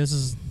 Like this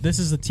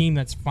is a team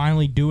that's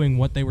finally doing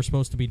what they were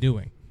supposed to be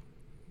doing.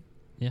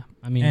 Yeah,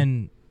 I mean,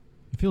 and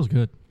it feels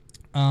good.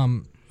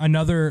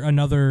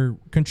 Another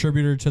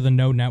contributor to the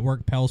No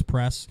Network, Pels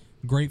Press.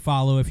 Great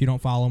follow if you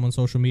don't follow him on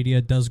social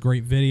media. Does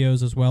great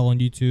videos as well on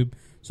YouTube.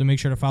 So make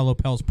sure to follow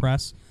Pels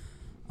Press.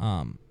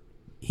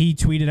 He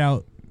tweeted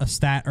out a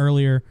stat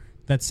earlier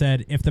that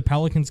said if the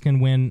Pelicans can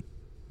win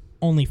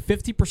only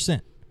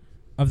 50%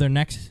 of their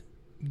next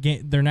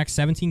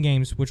 17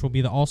 games, which will be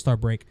the All-Star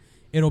break,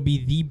 it'll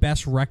be the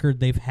best record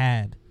they've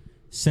had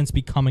since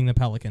becoming the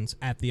Pelicans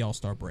at the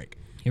All-Star break.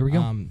 Here we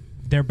go.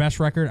 Their best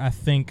record, I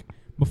think,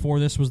 before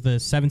this was the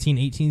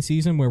 17-18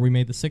 season where we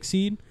made the 6th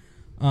seed.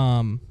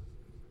 And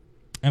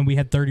we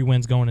had 30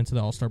 wins going into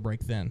the All-Star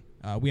break then.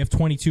 We have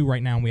 22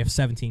 right now, and we have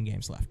 17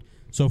 games left.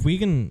 So if we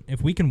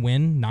can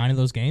win 9 of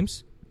those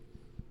games,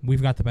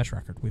 we've got the best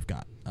record we've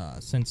got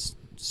since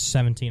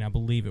 17, I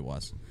believe it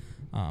was.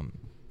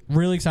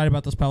 Really excited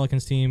about this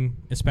Pelicans team,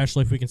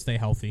 especially if we can stay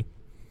healthy.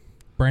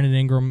 Brandon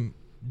Ingram,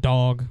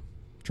 dog.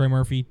 Trey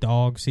Murphy,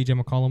 dog.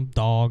 CJ McCollum,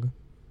 dog.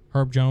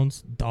 Herb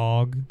Jones,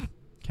 dog.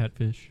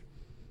 Catfish.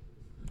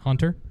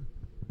 Hunter.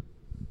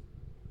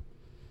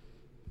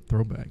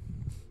 Throwback.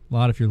 A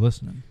lot if you're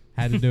listening.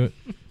 Had to do it.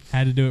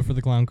 Had to do it for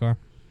the clown car.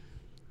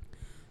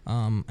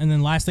 And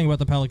then last thing about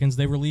the Pelicans,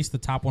 they released the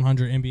top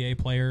 100 NBA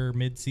player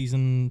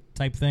mid-season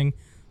type thing,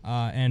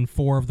 and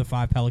 4 of the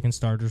 5 Pelican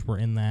starters were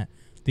in that.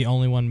 The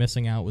only one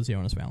missing out was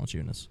Jonas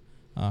Valanciunas.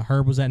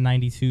 Herb was at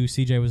 92,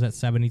 CJ was at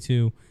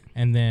 72,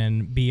 and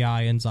then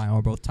B.I. and Zion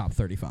were both top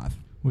 35.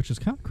 Which is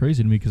kind of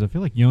crazy to me because I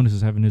feel like Jonas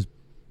is having his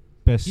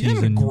best He's season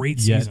having a great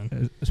yet,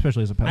 season.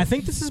 especially as a Pelican. I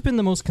think this has been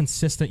the most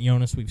consistent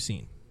Jonas we've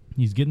seen.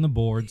 He's getting the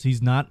boards.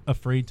 He's not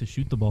afraid to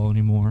shoot the ball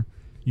anymore.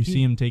 You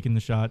see him taking the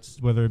shots,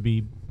 whether it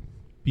be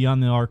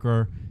beyond the arc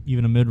or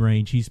even a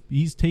mid-range.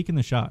 He's taking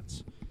the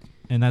shots,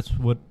 and that's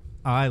what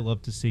I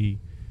love to see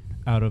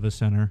out of a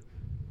center,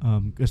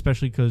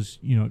 especially because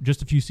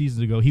just a few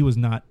seasons ago he was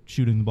not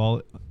shooting the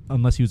ball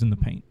unless he was in the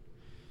paint.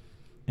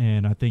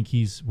 And I think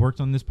he's worked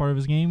on this part of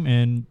his game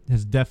and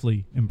has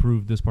definitely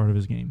improved this part of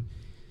his game.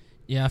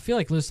 Yeah, I feel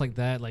like lists like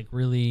that, like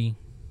really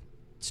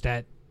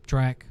stat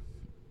track.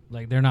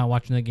 Like they're not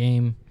watching the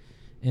game.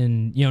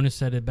 And Jonas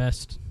said it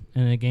best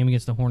in a game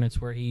against the Hornets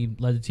where he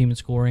led the team in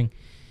scoring.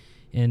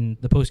 In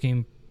the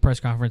post-game press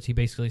conference, he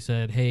basically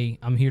said, hey,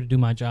 I'm here to do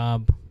my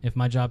job. If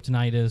my job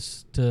tonight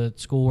is to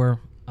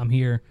score, I'm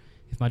here.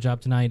 If my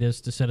job tonight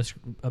is to set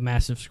a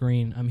massive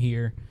screen, I'm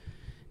here.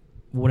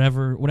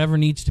 Whatever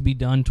needs to be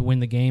done to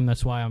win the game,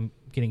 that's why I'm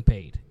getting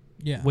paid.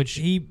 Yeah, which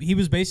he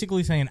was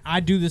basically saying,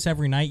 I do this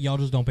every night, y'all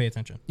just don't pay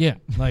attention. Yeah,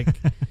 like,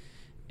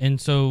 and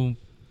so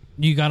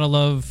you gotta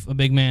love a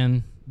big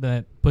man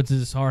that puts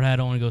his hard hat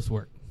on and goes to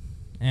work.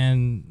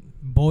 And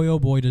boy, oh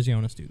boy, does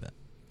Jonas do that.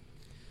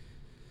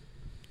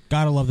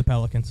 Gotta love the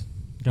Pelicans.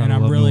 And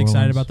I'm really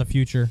excited about the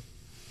future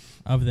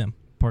of them.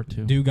 Part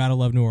 2. Do gotta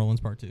love New Orleans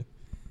Part 2.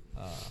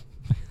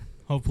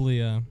 Hopefully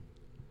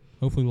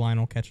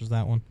Lionel catches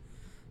that one.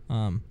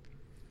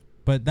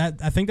 But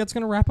I think that's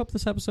going to wrap up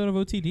this episode of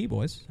OTD,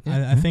 boys.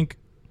 Yeah. I think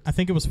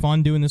it was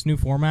fun doing this new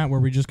format where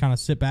we just kind of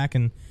sit back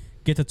and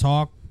get to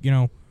talk.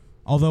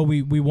 Although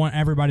we want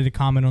everybody to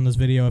comment on this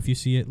video. If you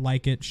see it,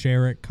 like it,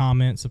 share it,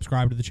 comment,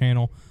 subscribe to the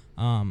channel.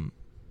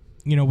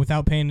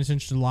 Without paying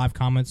attention to the live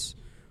comments,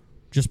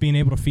 just being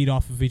able to feed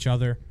off of each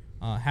other,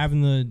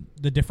 having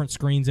the different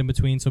screens in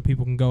between so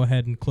people can go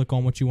ahead and click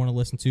on what you want to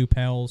listen to.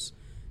 Pels,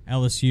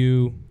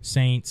 LSU,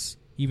 Saints,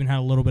 Even had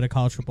a little bit of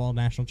college football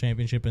national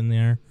championship in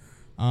there.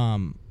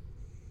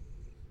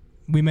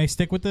 We may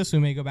stick with this. We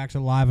may go back to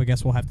the live. I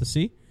guess we'll have to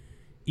see.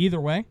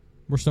 Either way,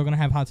 we're still going to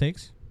have hot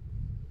takes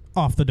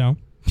off the dome.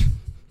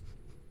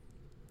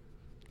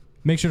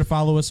 Make sure to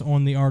follow us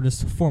on the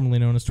artist formerly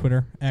known as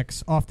Twitter,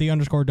 X,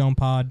 _dome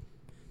pod.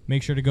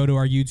 Make sure to go to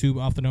our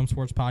YouTube, Off the Dome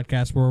Sports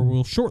Podcast, where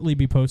we'll shortly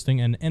be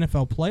posting an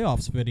NFL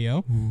playoffs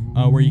video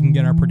where you can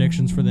get our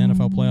predictions for the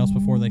NFL playoffs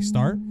before they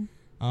start.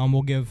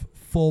 We'll give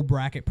full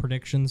bracket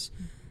predictions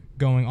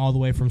going all the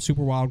way from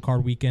Super Wild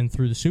Card Weekend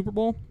through the Super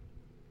Bowl.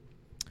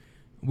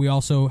 We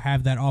also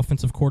have that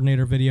offensive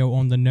coordinator video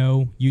on the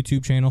No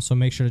YouTube channel, so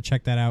make sure to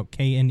check that out,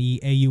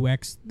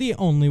 KNEAUX, the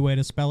only way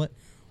to spell it,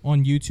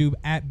 on YouTube,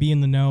 at Be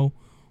in the Know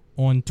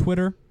on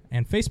Twitter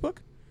and Facebook.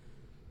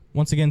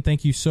 Once again,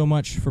 thank you so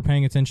much for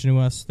paying attention to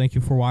us. Thank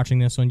you for watching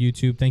this on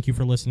YouTube. Thank you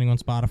for listening on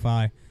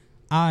Spotify.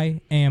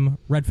 I am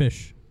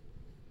Redfish.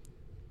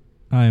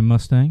 I am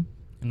Mustang.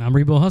 And I'm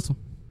Rebo Hustle.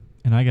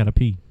 And I got to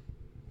pee.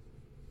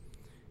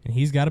 And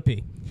he's got to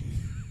pee.